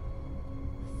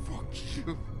 Fuck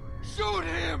you. Shoot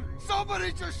him!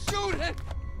 Somebody just shoot him!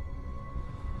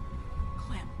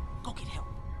 Clem, go get help.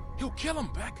 He'll kill him,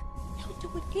 Beck. He'll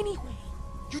do it anyway.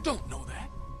 You don't know that.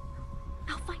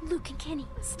 I'll find Luke and Kenny.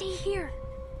 Stay here.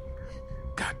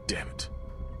 God damn it.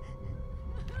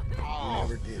 You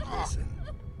never did listen.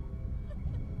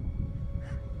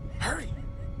 Hurry!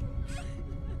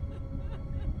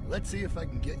 Let's see if I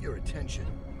can get your attention.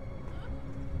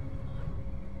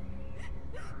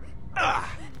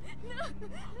 Ah!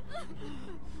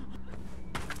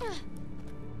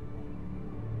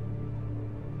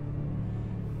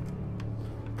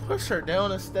 Push her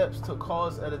down the steps to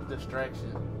cause a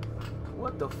distraction.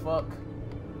 What the fuck?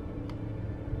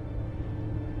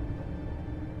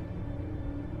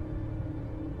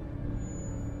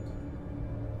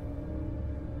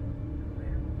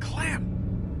 Clem!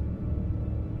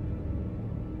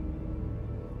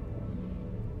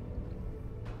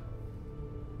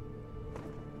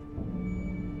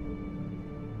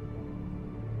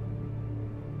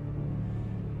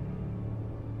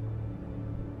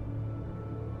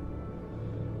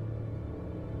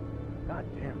 God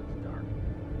damn, it's dark.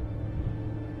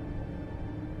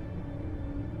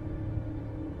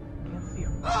 Can't see a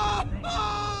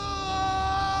thing.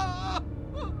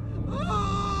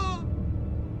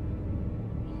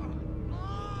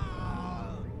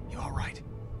 You all right?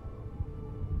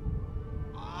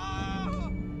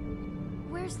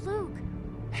 Where's Luke?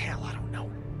 Hell, I don't know.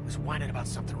 He was whining about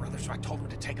something or other, so I told him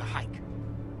to take a hike.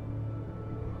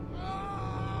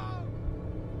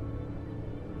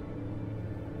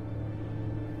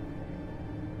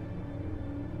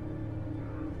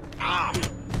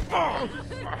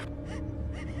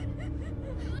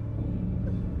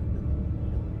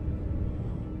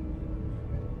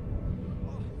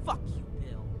 Fuck you,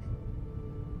 Bill.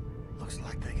 Looks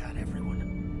like they got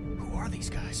everyone. Who are these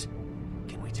guys?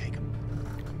 Can we take them?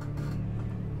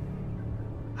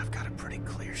 I've got a pretty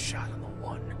clear shot on the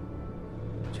one.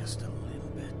 Just a little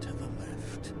bit to the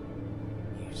left.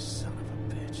 You son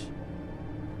of a bitch.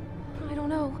 I don't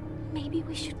know. Maybe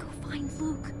we should go find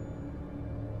Luke.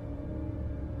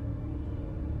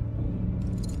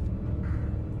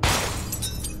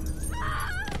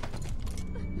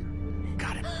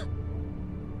 Got him.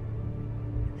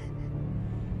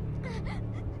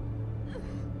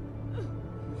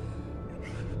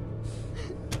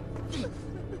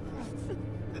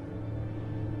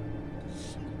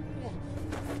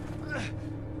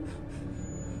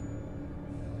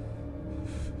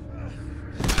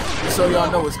 So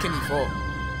y'all know it's Kenny's fault.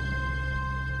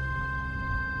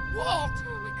 Walt!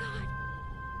 Oh my god.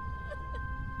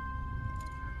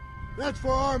 That's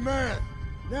for our man.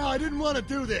 Now, I didn't want to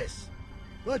do this,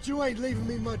 but you ain't leaving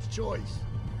me much choice.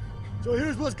 So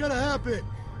here's what's gonna happen.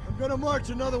 I'm gonna march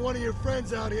another one of your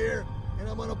friends out here, and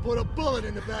I'm gonna put a bullet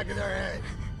in the back of their head.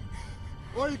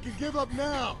 Or you can give up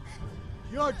now.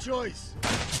 Your choice.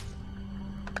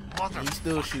 And he's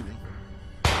still shooting.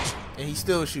 And he's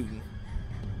still shooting.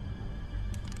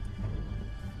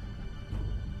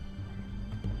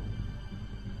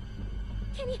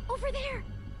 Kenny, over there.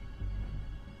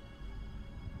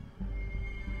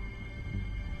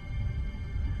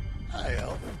 Hi,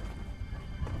 Elf.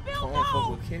 I don't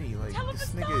fuck with Kenny. Like, this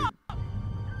nigga,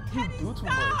 he do too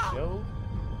much, yo.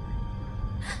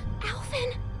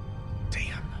 Alvin.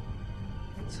 Damn.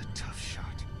 It's a tough shot.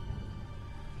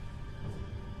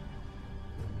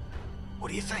 What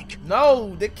do you think?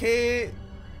 No, the kid.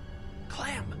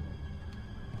 Clem.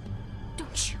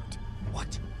 Don't shoot.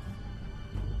 What?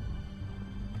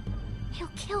 He'll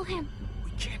kill him.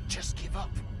 We can't just give up.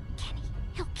 Kenny,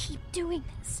 he'll keep doing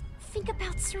this. Think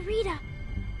about Sarita.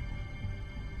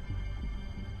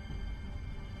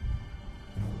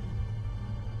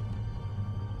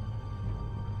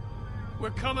 We're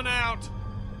coming out.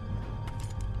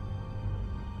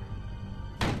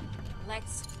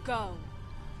 Let's go.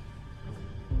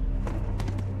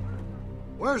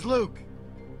 Where's Luke?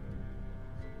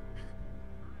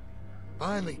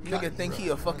 Finally, Nigga think he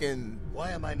a fucking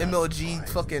Why am I not MLG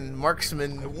surprised? fucking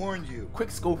marksman. I warned you.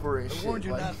 Quick scoper and I shit. warned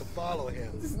you like, not to follow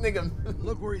him. This nigga.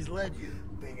 Look where he's led you.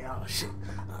 Thinking, oh shit,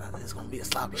 it's gonna be a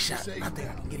sloppy But you shot. say I think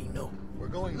I can get him. No. We're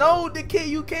going No, the kid,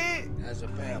 you can't. as a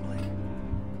family.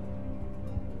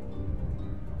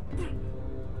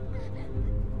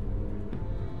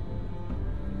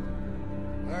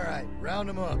 All right, round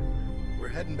them up. We're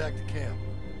heading back to camp.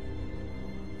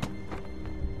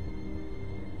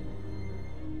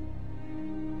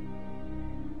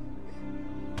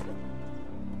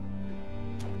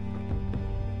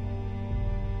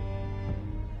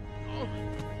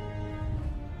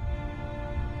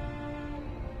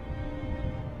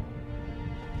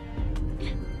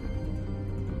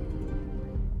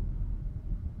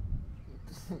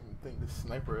 Think the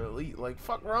sniper elite. Like,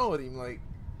 fuck wrong with him. Like,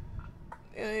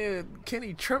 yeah,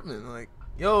 Kenny tripping. Like,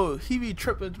 Yo, he be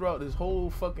tripping throughout this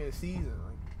whole fucking season.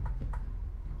 Like,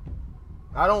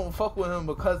 I don't fuck with him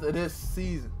because of this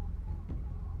season.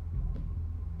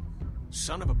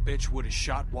 Son of a bitch would have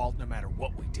shot Walt no matter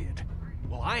what we did.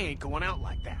 Well, I ain't going out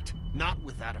like that. Not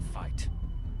without a fight.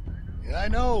 Yeah, I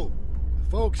know. The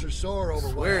folks are sore over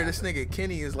what happened. This nigga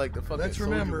Kenny is like the fucking Let's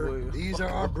remember, boy. These are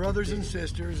our brothers and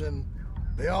sisters, and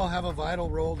they all have a vital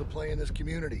role to play in this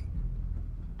community.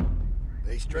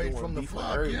 They strayed from the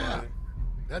flock, yeah.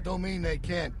 That don't mean they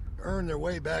can't earn their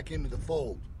way back into the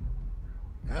fold.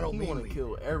 I don't mean we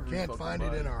can't find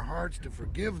it in our hearts to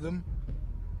forgive them,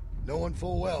 knowing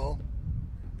full well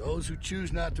those who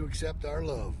choose not to accept our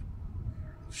love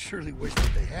surely wish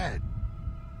that they had.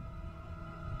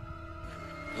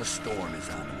 The storm is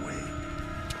on the way.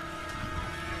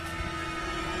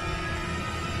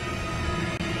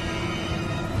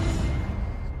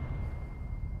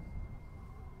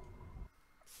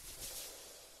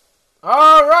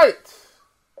 All right.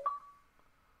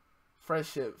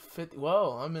 Friendship 50.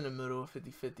 Well, I'm in the middle.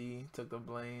 50-50. Took the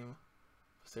blame.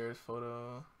 Sarah's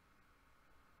photo.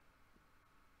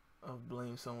 I'll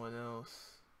blame someone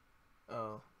else.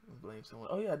 Oh, blame someone.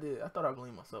 Oh yeah, I did. I thought I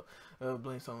blamed myself.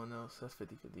 Blame someone else. That's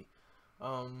 50-50.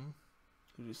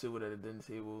 Who you sit with at the dinner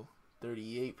table?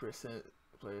 38%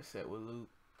 players sat with Luke.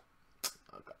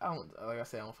 I don't, like I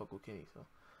said, I don't fuck with Kenny. So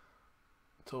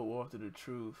told Walter the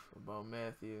truth about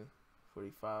Matthew.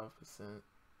 45%.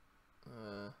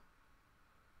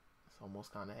 It's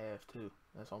almost kind of half too.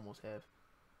 That's almost half.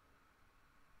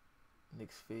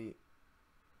 Nick's fate.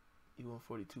 Even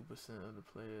 42% of the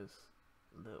players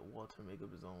let Walter make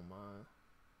up his own mind.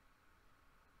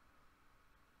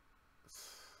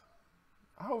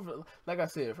 Like I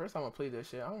said, first time I played that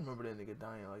shit, I don't remember that nigga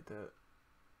dying like that.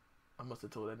 I must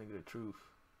have told that nigga the truth.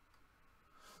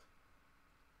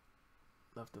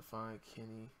 Left to find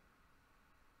Kenny.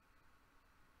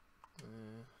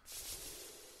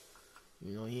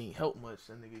 You know, he ain't helped much.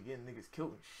 That nigga getting niggas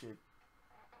killed and shit.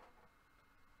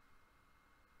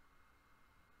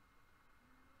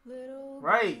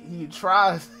 Right, he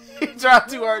tries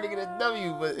too hard to get a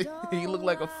W, but he looked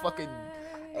like a fucking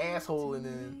asshole. And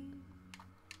then,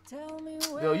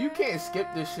 yo, you can't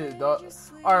skip this shit, dog.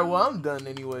 All right, well, I'm done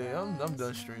anyway. I'm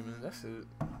done streaming. That's it.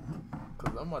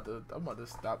 Cause I'm about to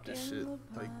stop this shit.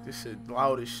 Like, this shit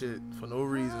loud as shit for no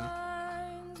reason.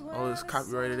 All this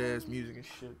copyrighted ass music and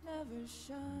shit.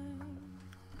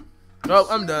 Well,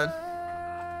 I'm done.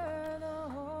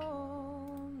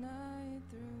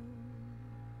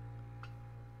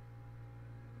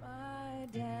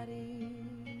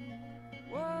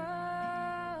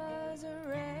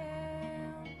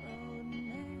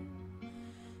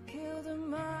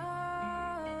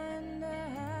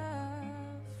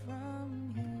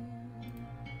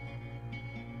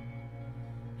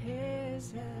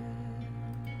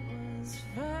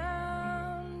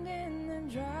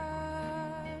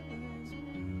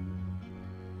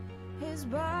 His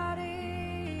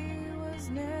body was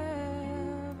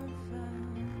never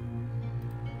found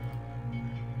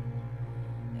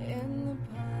in the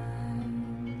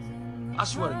pines. I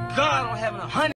swear to God, I'm having 100.